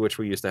 360, which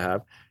we used to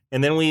have,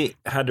 and then we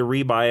had to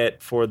rebuy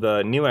it for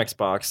the new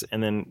Xbox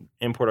and then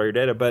import all your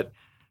data. But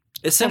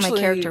essentially, my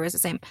character was the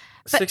same.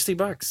 But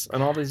 $60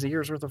 and all these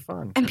years worth of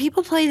fun. And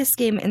people play this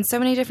game in so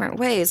many different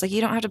ways. Like, you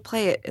don't have to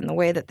play it in the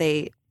way that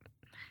they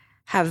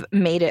have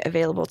made it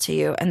available to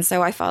you. And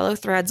so I follow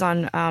threads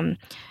on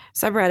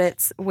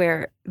subreddits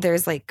where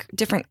there's like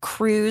different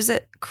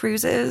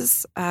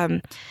cruises. So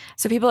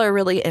people are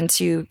really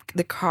into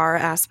the car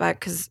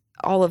aspect because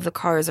all of the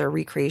cars are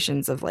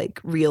recreations of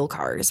like real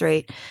cars,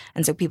 right?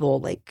 And so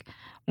people like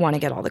want to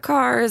get all the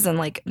cars, and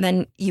like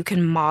then you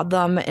can mod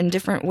them in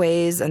different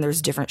ways, and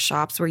there's different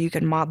shops where you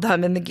can mod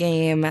them in the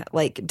game,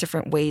 like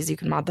different ways you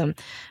can mod them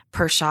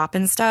per shop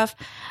and stuff.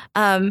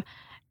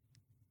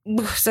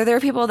 So there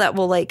are people that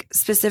will like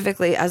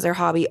specifically as their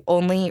hobby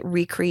only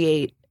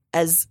recreate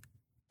as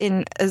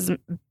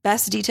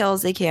best detail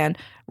as they can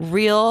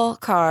real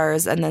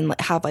cars, and then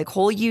have like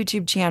whole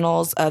YouTube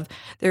channels of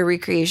their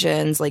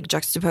recreations like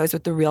juxtaposed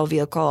with the real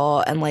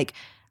vehicle. And like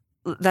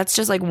that's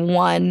just like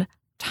one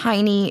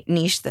tiny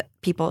niche that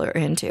people are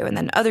into. And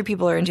then other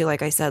people are into,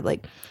 like I said,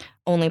 like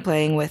only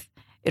playing with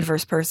in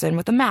first person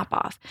with the map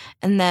off.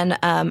 And then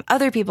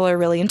other people are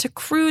really into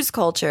cruise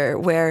culture,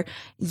 where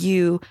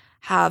you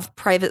have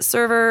private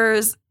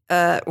servers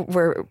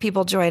where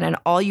people join and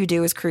all you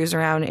do is cruise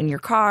around in your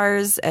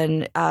cars,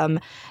 and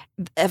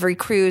every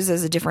cruise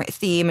is a different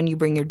theme and you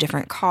bring your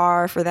different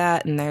car for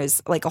that. And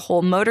there's like a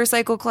whole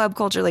motorcycle club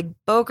culture, like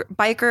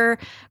biker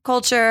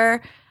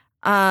culture.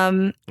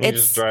 You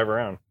just drive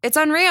around. It's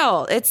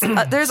unreal. It's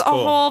there's a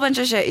whole bunch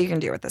of shit you can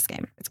do with this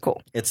game. It's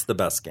cool. It's the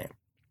best game.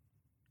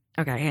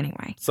 Okay,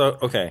 anyway.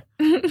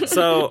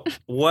 So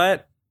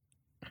what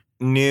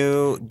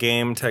new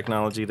game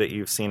technology that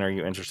you've seen are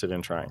you interested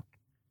in trying?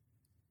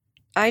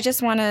 I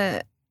just want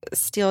to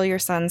steal your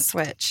son's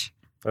Switch.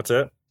 That's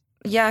it?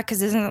 Yeah,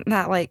 because isn't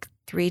that like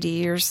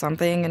 3D or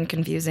something and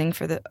confusing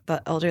for the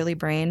elderly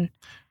brain?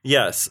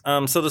 Yes.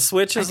 So the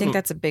Switch is... I think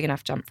that's a big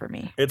enough jump for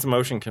me. It's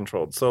motion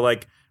controlled. So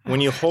like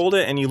when you hold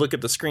it and you look at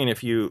the screen,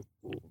 if you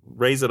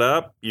raise it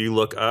up, you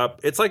look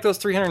up. It's like those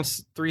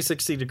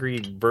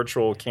 360-degree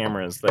virtual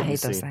cameras that I hate you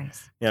see. those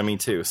things. Yeah, me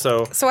too.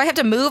 So I have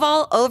to move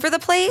all over the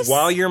place?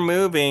 While you're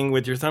moving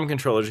with your thumb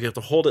controllers, you have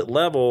to hold it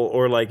level,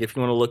 or like if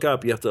you want to look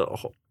up, you have to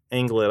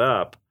angle it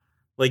up.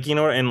 Like,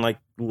 and like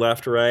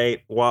left,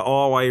 right,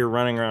 while you're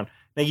running around.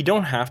 Now, you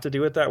don't have to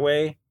do it that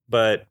way,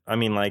 but I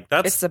mean, like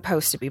that's... It's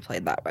supposed to be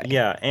played that way.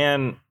 Yeah,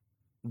 and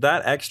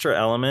that extra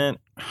element,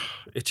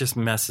 it just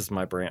messes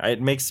my brain.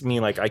 It makes me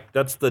like,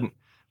 that's the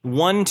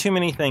one too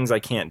many things I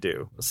can't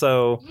do.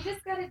 So... You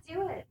just gotta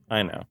do it.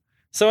 I know.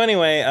 So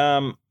anyway,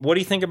 what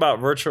do you think about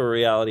virtual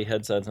reality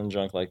headsets and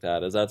junk like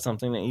that? Is that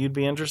something that you'd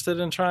be interested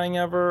in trying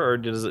ever? Or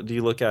do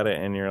you look at it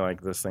and you're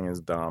like, this thing is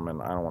dumb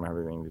and I don't want to have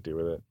anything to do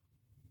with it?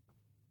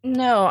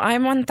 No,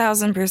 I'm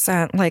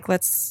 1000% like,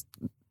 let's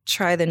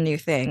try the new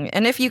thing.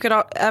 And if you could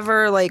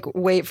ever like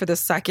wait for the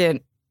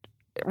second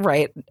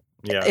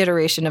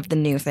iteration of the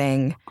new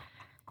thing,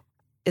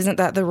 isn't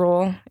that the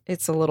rule?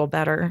 It's a little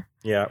better.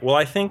 Yeah. Well,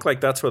 I think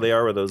like that's where they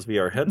are with those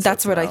VR headsets.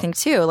 That's what now. I think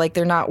too. Like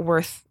they're not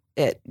worth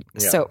it.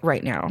 Yeah. So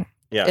right now.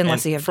 Yeah.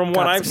 Unless you have from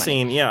what I've some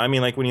money. seen, yeah. I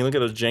mean, like when you look at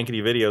those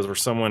jankety videos where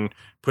someone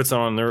puts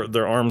on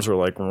their arms are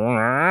like,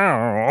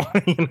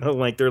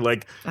 like they're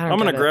like, I'm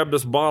going to grab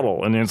this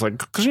bottle. And then it's like,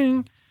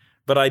 ka-ching.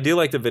 But I do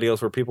like the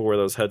videos where people wear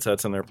those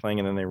headsets and they're playing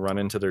and then they run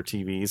into their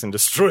TVs and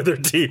destroy their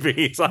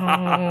TVs.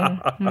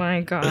 Oh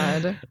my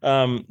God.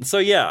 So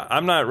yeah,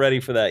 I'm not ready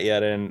for that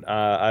yet. And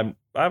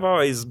I've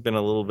always been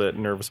a little bit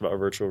nervous about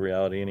virtual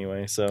reality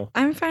anyway. So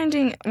I'm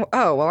finding,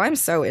 I'm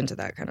so into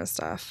that kind of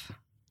stuff.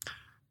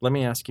 let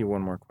me ask you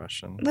one more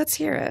question. Let's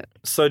hear it.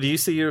 So do you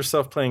see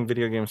yourself playing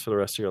video games for the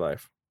rest of your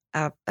life?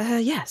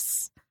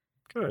 Yes.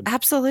 Good.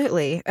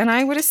 Absolutely. And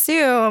I would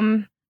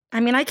assume,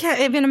 I can't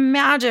even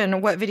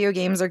imagine what video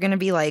games are going to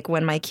be like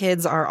when my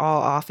kids are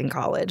all off in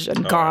college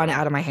and gone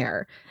out of my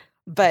hair.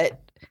 But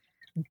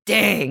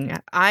dang,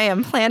 I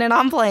am planning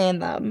on playing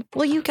them.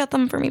 Will you get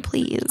them for me,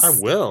 please? I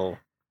will.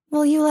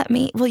 Will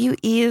you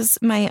ease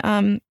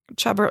my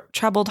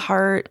troubled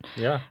heart?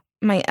 Yeah.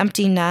 My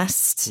empty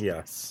nest?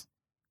 Yes.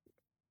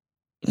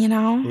 You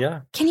know?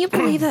 Yeah. Can you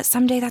believe that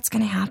someday that's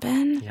going to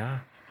happen? Yeah.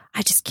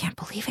 I just can't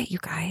believe it, you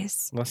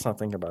guys. Let's not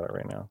think about it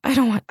right now. I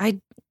don't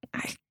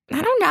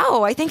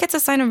know. I think it's a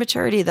sign of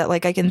maturity that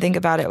I can think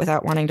about it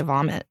without wanting to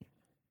vomit.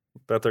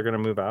 That they're going to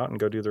move out and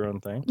go do their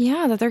own thing.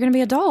 Yeah, that they're going to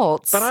be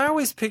adults. But I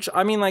always picture,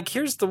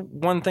 here's the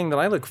one thing that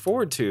I look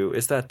forward to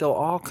is that they'll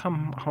all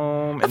come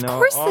home and they'll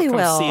all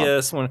come see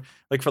us when,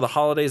 for the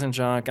holidays and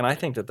junk. And I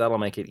think that that'll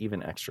make it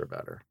even extra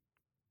better.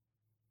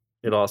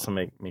 It'll also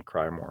make me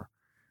cry more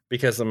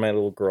because my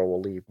little girl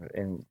will leave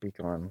and be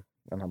gone.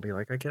 And I'll be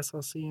like, I guess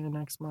I'll see you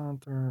next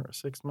month or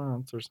 6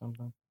 months or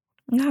something.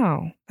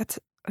 No, that's,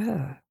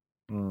 I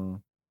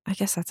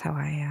guess that's how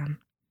I am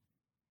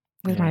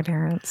with my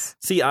parents.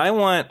 See, I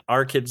want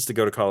our kids to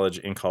go to college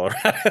in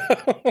Colorado.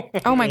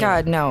 Oh my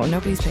God, no,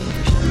 nobody's paying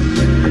for shit.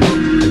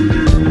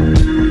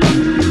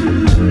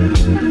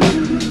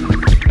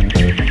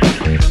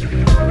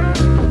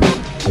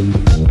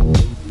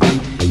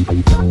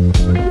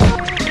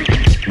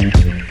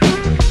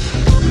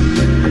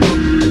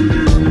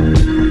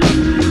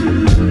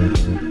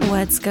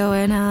 What's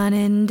going on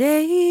in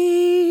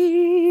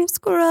Dave's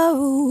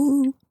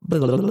Grove?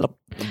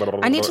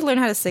 I need to learn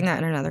how to sing that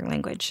in another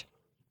language.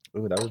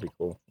 Ooh, that would be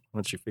cool.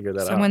 Once you figure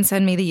that out. Someone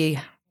send me the...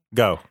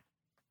 Go.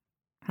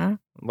 Huh?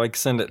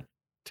 Send it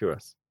to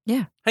us.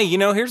 Yeah. Hey,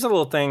 here's a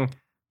little thing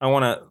I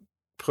want to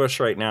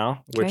push right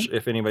now, which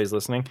if anybody's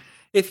listening,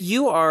 if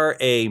you are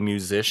a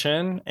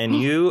musician and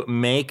you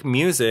make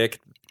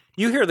music,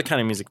 you hear the kind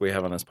of music we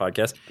have on this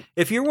podcast.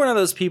 If you're one of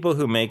those people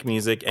who make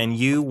music and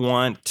you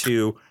want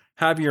to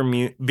have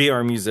be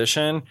our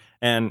musician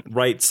and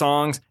write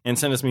songs and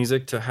send us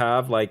music to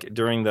have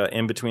during the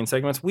in-between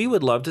segments, we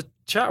would love to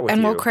chat with you.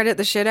 And we'll credit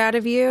the shit out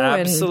of you.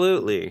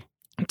 Absolutely.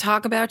 And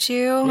talk about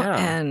you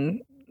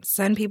and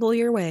send people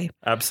your way.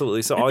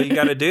 Absolutely. So all you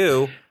got to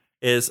do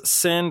is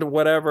send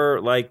whatever,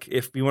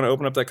 if you want to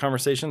open up that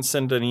conversation,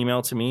 send an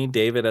email to me,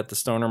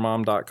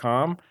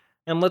 david@thestonermom.com,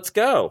 and let's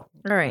go.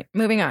 All right.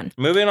 Moving on.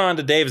 Moving on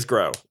to Dave's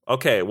Grow.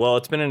 Okay. Well,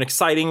 it's been an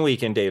exciting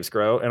week in Dave's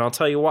Grow, and I'll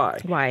tell you why.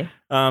 Why?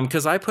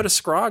 Because I put a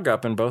scrog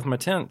up in both my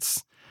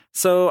tents.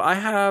 So I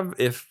have,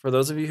 for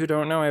those of you who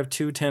don't know, I have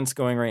 2 tents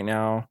going right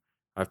now.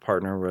 I've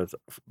partnered with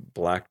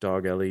Black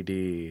Dog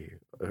LED,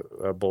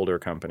 a Boulder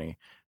company.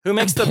 Who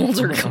makes the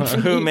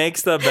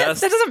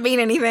best? That doesn't mean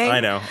anything. I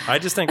know. I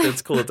just think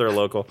it's cool that they're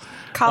local.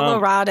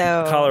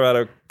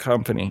 Colorado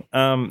company.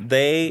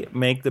 They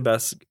make the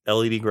best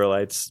LED grow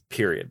lights,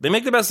 period. They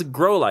make the best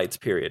grow lights,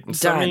 period. And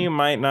some of you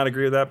might not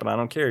agree with that, but I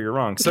don't care. You're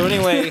wrong. So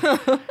anyway,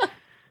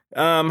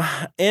 I'm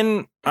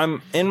in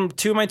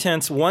 2 of my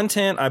tents. One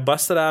tent, I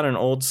busted out an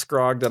old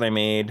scrog that I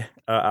made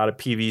out of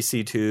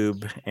PVC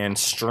tube and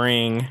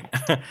string.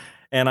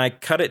 And I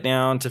cut it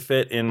down to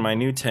fit in my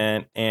new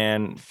tent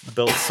and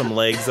built some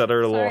legs that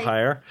are a little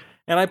higher.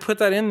 And I put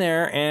that in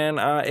there, and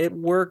it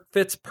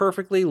fits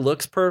perfectly,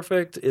 looks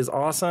perfect, is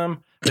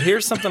awesome. But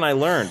here's something I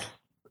learned.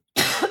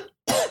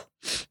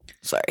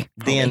 Sorry.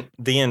 The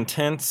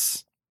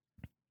intense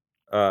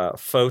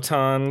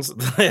photons,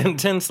 the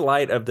intense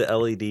light of the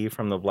LED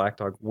from the Black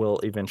Dog will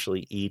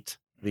eventually eat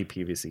the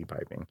PVC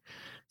piping.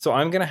 So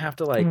I'm going to have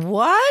to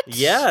What?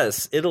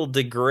 Yes, it'll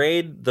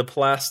degrade the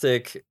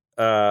plastic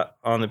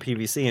on the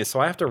PVC,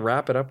 so I have to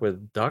wrap it up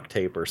with duct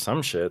tape or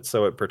some shit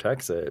so it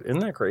protects it.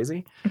 Isn't that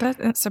crazy?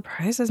 That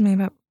surprises me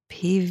about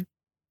PVC.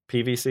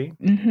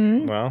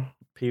 Mm-hmm. Well,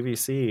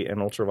 PVC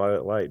and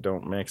ultraviolet light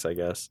don't mix, I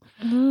guess.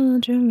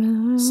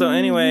 So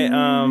anyway,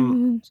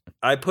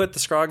 I put the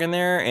scrog in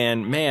there,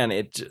 and man,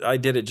 I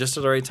did it just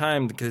at the right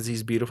time because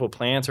these beautiful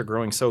plants are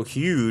growing so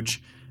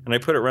huge, and I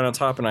put it right on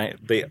top, and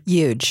they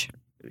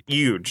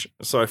huge.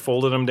 So I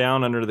folded them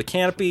down under the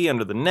canopy,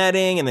 under the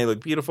netting, and they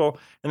look beautiful.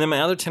 And then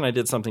my other tent, I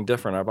did something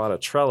different. I bought a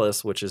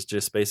trellis, which is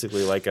just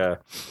basically like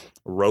a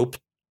rope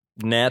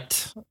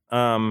net.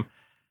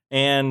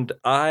 And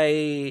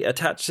I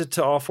attached it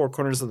to all 4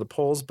 corners of the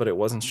poles, but it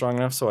wasn't strong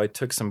enough. So I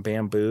took some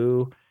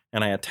bamboo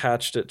and I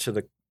attached it to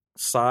the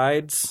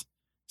sides.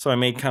 So I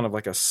made kind of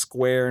like a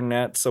square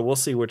net. So we'll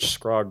see which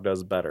scrog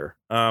does better.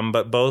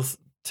 But both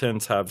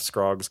tents have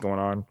scrogs going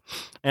on,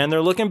 and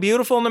they're looking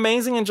beautiful and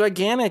amazing and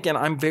gigantic, and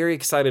I'm very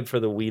excited for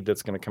the weed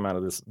that's going to come out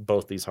of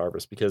both these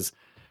harvests, because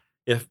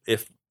if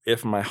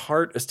my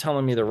heart is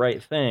telling me the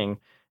right thing,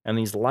 and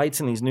these lights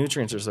and these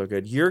nutrients are so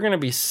good, you're going to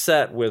be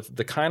set with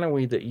the kind of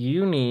weed that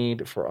you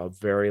need for a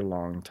very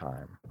long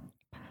time.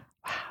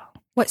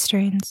 Wow. What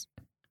strains?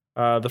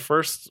 The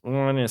first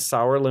one is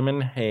Sour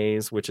Lemon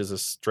Haze, which is a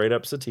straight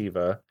up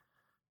sativa.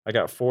 I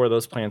got 4 of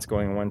those plants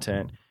going in one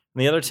tent. And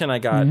the other tent, I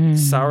got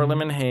Sour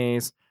Lemon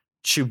Haze,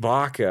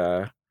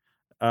 Chewbacca,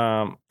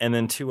 and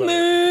then 2 other.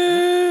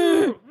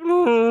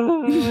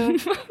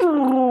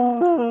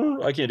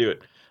 I can't do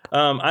it.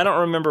 I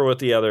don't remember what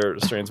the other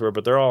strains were,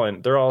 but they're all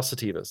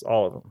sativas,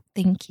 all of them.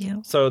 Thank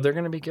you. So they're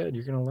going to be good.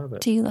 You're going to love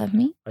it. Do you love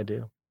me? I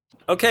do.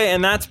 Okay,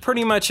 and that's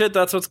pretty much it.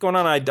 That's what's going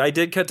on. I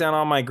did cut down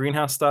all my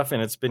greenhouse stuff,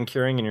 and it's been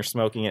curing, and you're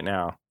smoking it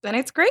now. Then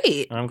it's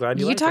great. I'm glad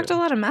you You liked talked it. a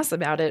lot of mess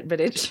about it, but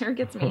it sure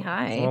gets me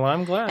high. Well,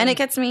 I'm glad. And it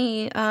gets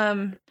me,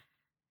 I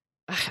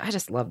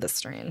just love this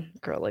strain,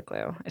 Gorilla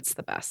Glue. It's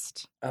the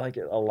best. I like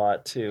it a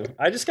lot, too.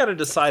 I just got to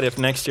decide if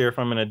next year if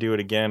I'm going to do it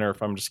again or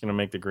if I'm just going to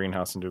make the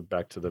greenhouse and do it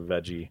back to the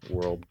veggie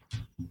world.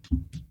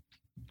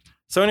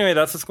 So anyway,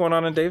 that's what's going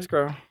on in Dave's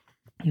Grow.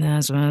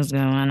 That's what's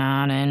going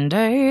on in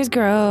Dave's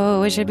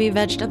Grow. It should be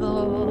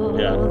vegetables.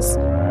 Yeah.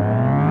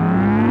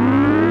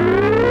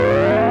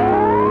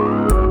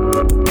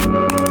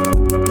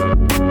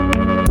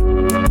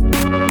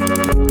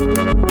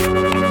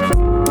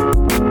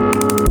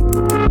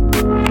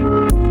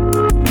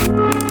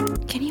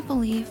 Can you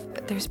believe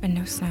there's been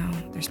no snow?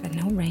 There's been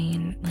no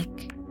rain.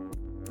 Like,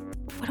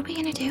 what are we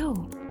going to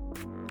do?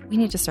 We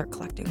need to start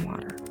collecting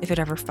water if it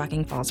ever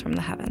fucking falls from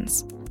the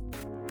heavens.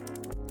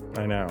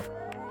 I know.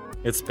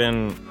 It's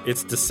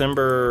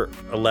December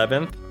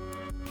 11th.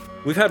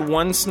 We've had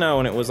one snow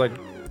and it was like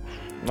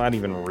not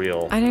even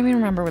real. I don't even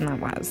remember when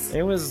that was.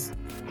 It was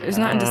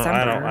not in December.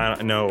 I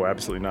don't, no,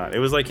 absolutely not. It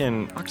was like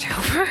in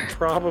October?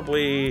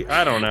 Probably,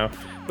 I don't know.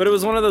 But it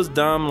was one of those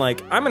dumb,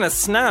 like, I'm going to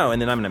snow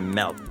and then I'm going to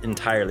melt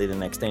entirely the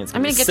next day. It's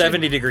going to be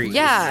 70 degrees.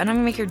 Yeah, and I'm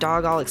going to make your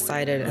dog all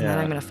excited and then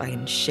Yeah. I'm going to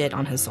fucking shit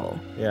on his soul.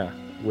 Yeah,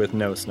 with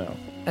no snow.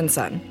 And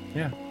sun.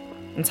 Yeah.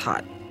 It's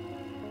hot.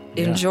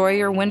 Yeah. Enjoy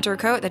your winter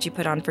coat that you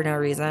put on for no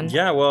reason.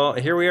 Yeah, well,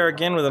 here we are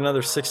again with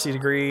another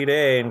 60-degree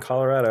day in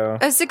Colorado.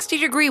 A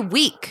 60-degree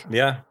week.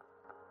 Yeah.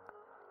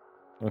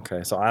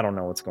 Okay, so I don't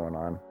know what's going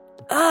on.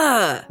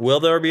 Ugh. Will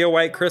there be a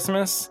white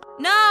Christmas?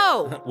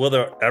 No. Will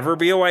there ever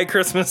be a white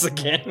Christmas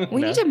again?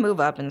 We No. need to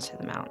move up into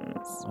the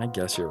mountains. I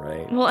guess you're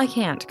right. Well, I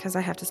can't because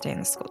I have to stay in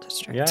the school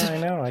district. Yeah, I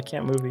know. I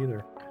can't move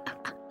either.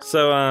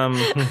 So,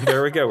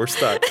 there we go. We're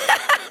stuck.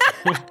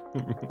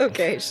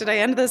 Okay, should I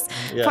end this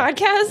Yeah.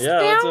 podcast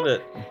Yeah, now? let's end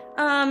it.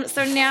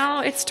 So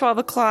now it's 12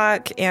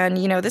 o'clock, and,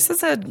 this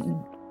is a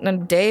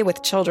day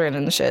with children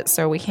and shit,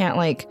 so we can't,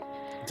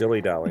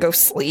 Dilly-dally. go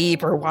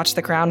sleep or watch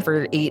The Crown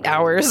for 8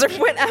 hours or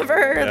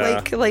whatever,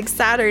 Yeah. like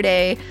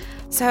Saturday.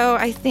 So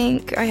I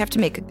think I have to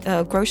make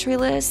a grocery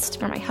list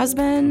for my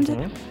husband.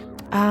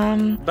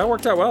 Mhm. That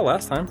worked out well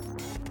last time.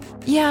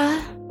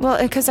 Yeah,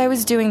 well, because I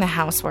was doing the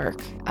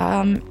housework,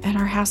 and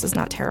our house is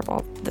not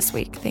terrible this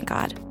week, thank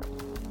God.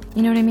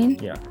 You know what I mean?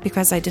 Yeah.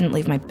 Because I didn't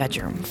leave my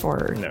bedroom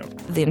for No.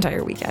 the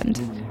entire weekend.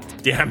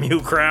 Damn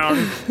you,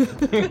 Crown.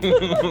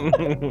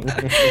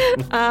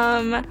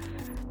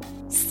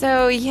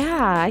 So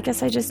yeah, I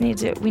guess you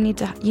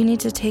need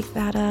to take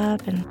that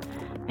up, and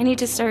I need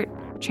to start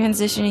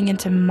transitioning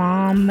into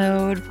mom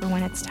mode for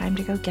when it's time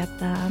to go get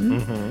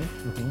them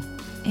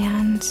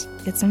and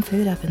get some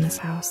food up in this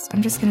house.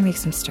 I'm just gonna make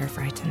some stir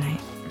fry tonight.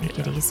 Make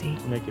it easy.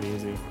 Make it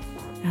easy.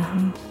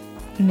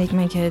 Make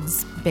my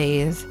kids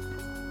bathe.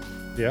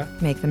 Yeah?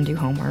 Make them do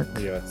homework.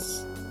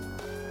 Yes.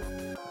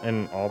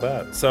 And all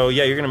that. So,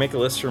 yeah, you're going to make a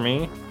list for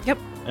me. Yep.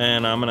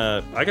 And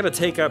I got to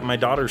take up my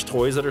daughter's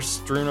toys that are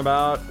strewn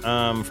about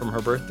from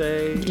her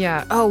birthday.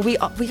 Yeah. Oh, we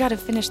got to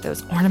finish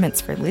those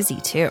ornaments for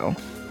Lizzie too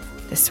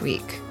this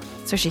week,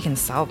 so she can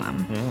sell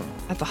them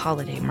at the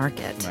holiday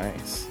market.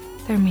 Nice.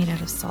 They're made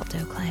out of salt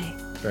dough clay.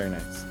 Very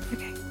nice.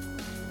 Okay.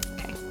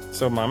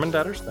 So, Mom and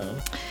Dad are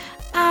stoned.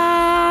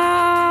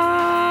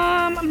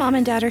 Mom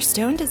and Dad Are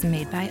Stoned is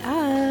made by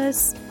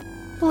us,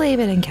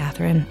 David and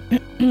Catherine.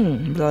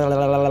 Blah,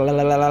 blah, blah, blah,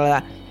 blah,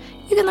 blah.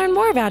 You can learn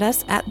more about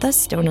us at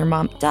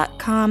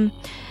thestonermom.com.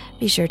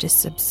 Be sure to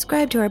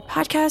subscribe to our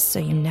podcast so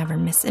you never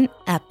miss an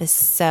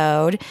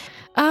episode.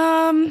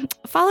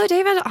 Follow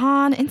David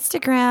on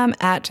Instagram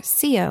at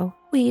CO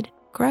Weed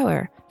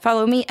Grower.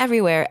 Follow me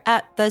everywhere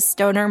at The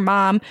Stoner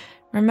Mom.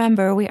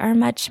 Remember, we are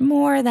much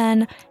more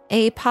than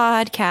a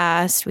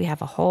podcast. We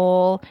have a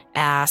whole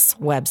ass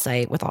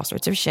website with all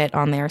sorts of shit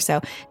on there. So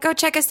go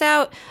check us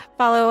out.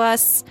 Follow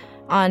us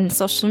on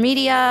social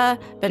media,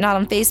 but not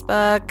on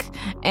Facebook.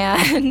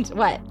 And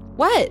what?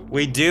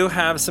 We do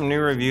have some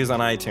new reviews on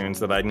iTunes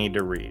that I need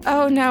to read.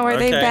 Oh, no. Are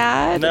they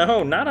bad?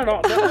 No, not at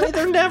all. No,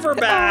 they're never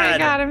bad. Oh, my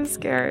God. I'm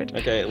scared.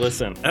 Okay,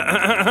 listen.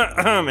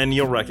 And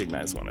you'll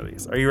recognize one of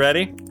these. Are you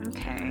ready?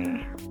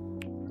 Okay.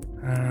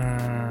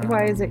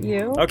 Why is it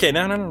you? Okay,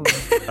 no.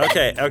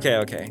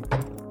 Okay.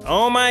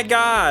 Oh my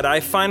God, I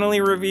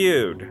finally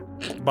reviewed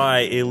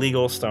by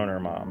Illegal Stoner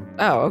Mom.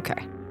 Oh,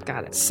 okay.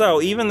 Got it.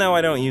 So even though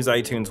I don't use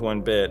iTunes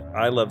one bit,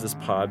 I love this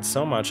pod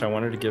so much I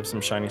wanted to give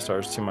some shiny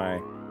stars to my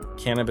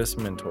Cannabis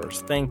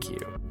Mentors. Thank you.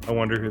 I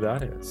wonder who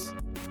that is.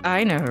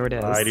 I know who it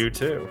is. I do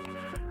too.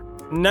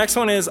 Next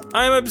one is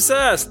I'm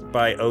Obsessed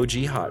by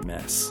OG Hot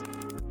Mess.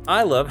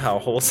 I love how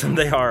wholesome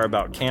they are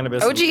about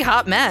cannabis. OG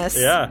Hot Mess?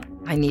 Yeah.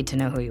 I need to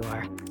know who you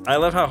are. I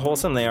love how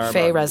wholesome they are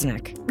Faye about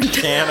Resnick.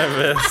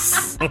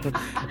 cannabis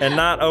and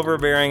not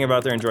overbearing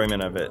about their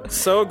enjoyment of it.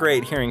 So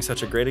great hearing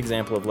such a great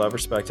example of love,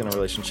 respect in a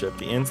relationship,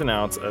 the ins and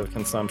outs of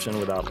consumption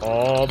without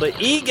all the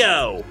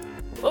ego.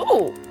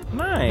 Oh,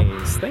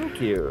 Nice.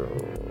 Thank you.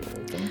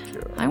 Thank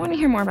you. I want to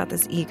hear more about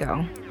this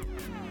ego.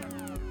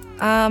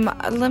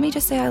 Let me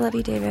just say I love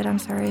you, David. I'm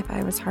sorry if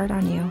I was hard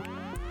on you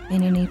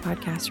in any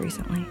podcast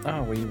recently.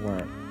 Oh, well, you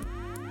weren't.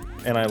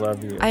 And I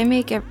love you. I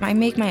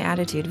make my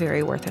attitude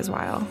very worth his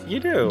while. You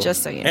do.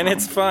 Just so you know. And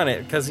it's fun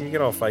because you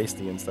get all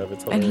feisty and stuff.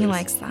 It's hilarious. And he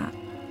likes that.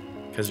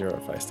 Because you're a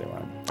feisty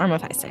one. I'm a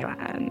feisty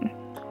one.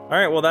 All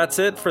right, well, that's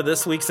it for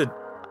this week's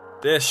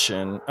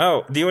edition.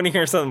 Oh, do you want to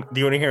hear some? Do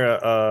you want to hear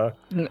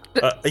you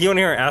want to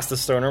hear Ask the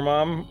Stoner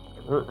Mom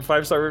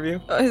 5-star review?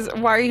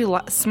 Why are you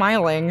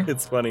smiling?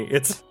 It's funny.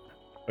 It's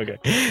okay.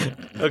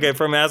 Okay,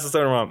 from Ask the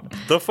Stoner Mom.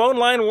 The phone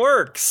line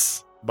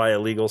works by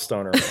Illegal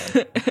Stoner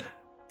Mom.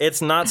 It's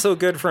not so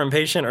good for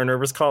impatient or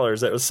nervous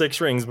callers that was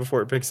 6 rings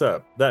before it picks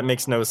up. That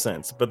makes no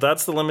sense, but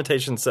that's the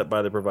limitation set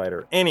by the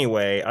provider.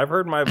 Anyway, I've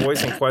heard my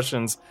voice in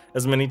questions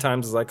as many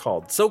times as I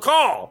called. So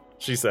call,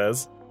 she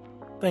says.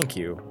 Thank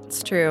you.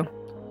 It's true.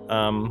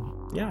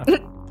 Yeah.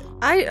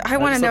 I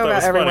want to know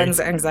about everyone's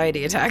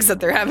anxiety attacks that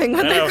they're having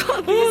when they're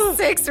calling. These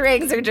 6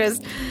 rings are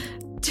just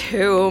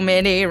too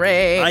many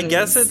rings. I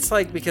guess it's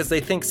like because they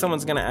think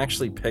someone's going to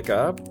actually pick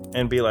up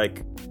and be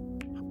like,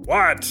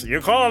 what?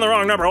 You're calling the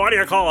wrong number. Why do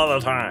you call all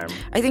the time?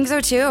 I think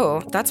so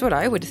too. That's what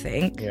I would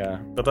think. Yeah,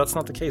 but that's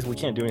not the case. We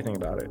can't do anything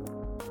about it.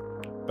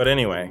 But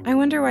anyway. I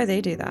wonder why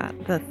they do that.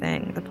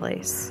 The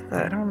place.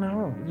 I don't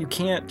know. You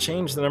can't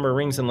change the number of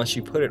rings unless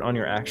you put it on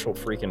your actual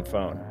freaking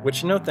phone.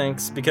 Which, no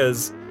thanks,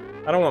 because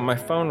I don't want my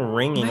phone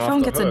ringing off the hook. My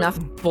phone gets enough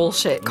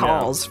bullshit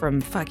calls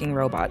from fucking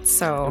robots,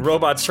 so...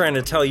 Robots trying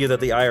to tell you that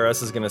the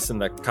IRS is going to send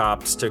the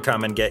cops to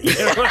come and get you.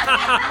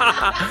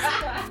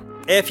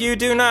 If you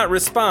do not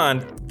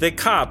respond, the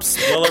cops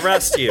will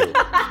arrest you.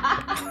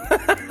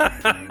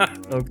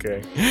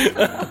 Okay.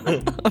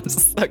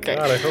 Okay.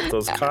 God, I hope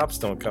those cops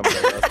don't come and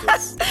arrest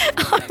us.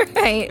 All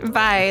right,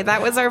 bye.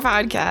 That was our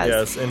podcast.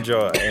 Yes,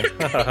 enjoy.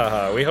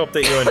 We hope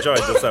that you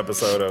enjoyed this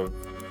episode of...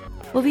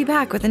 We'll be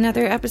back with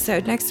another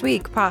episode next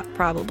week,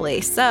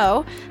 probably.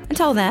 So,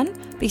 until then,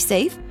 be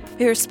safe,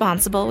 be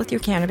responsible with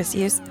your cannabis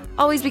use,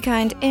 always be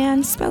kind,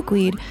 and smoke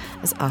weed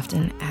as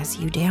often as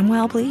you damn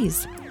well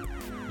please.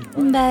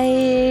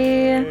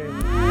 Bye.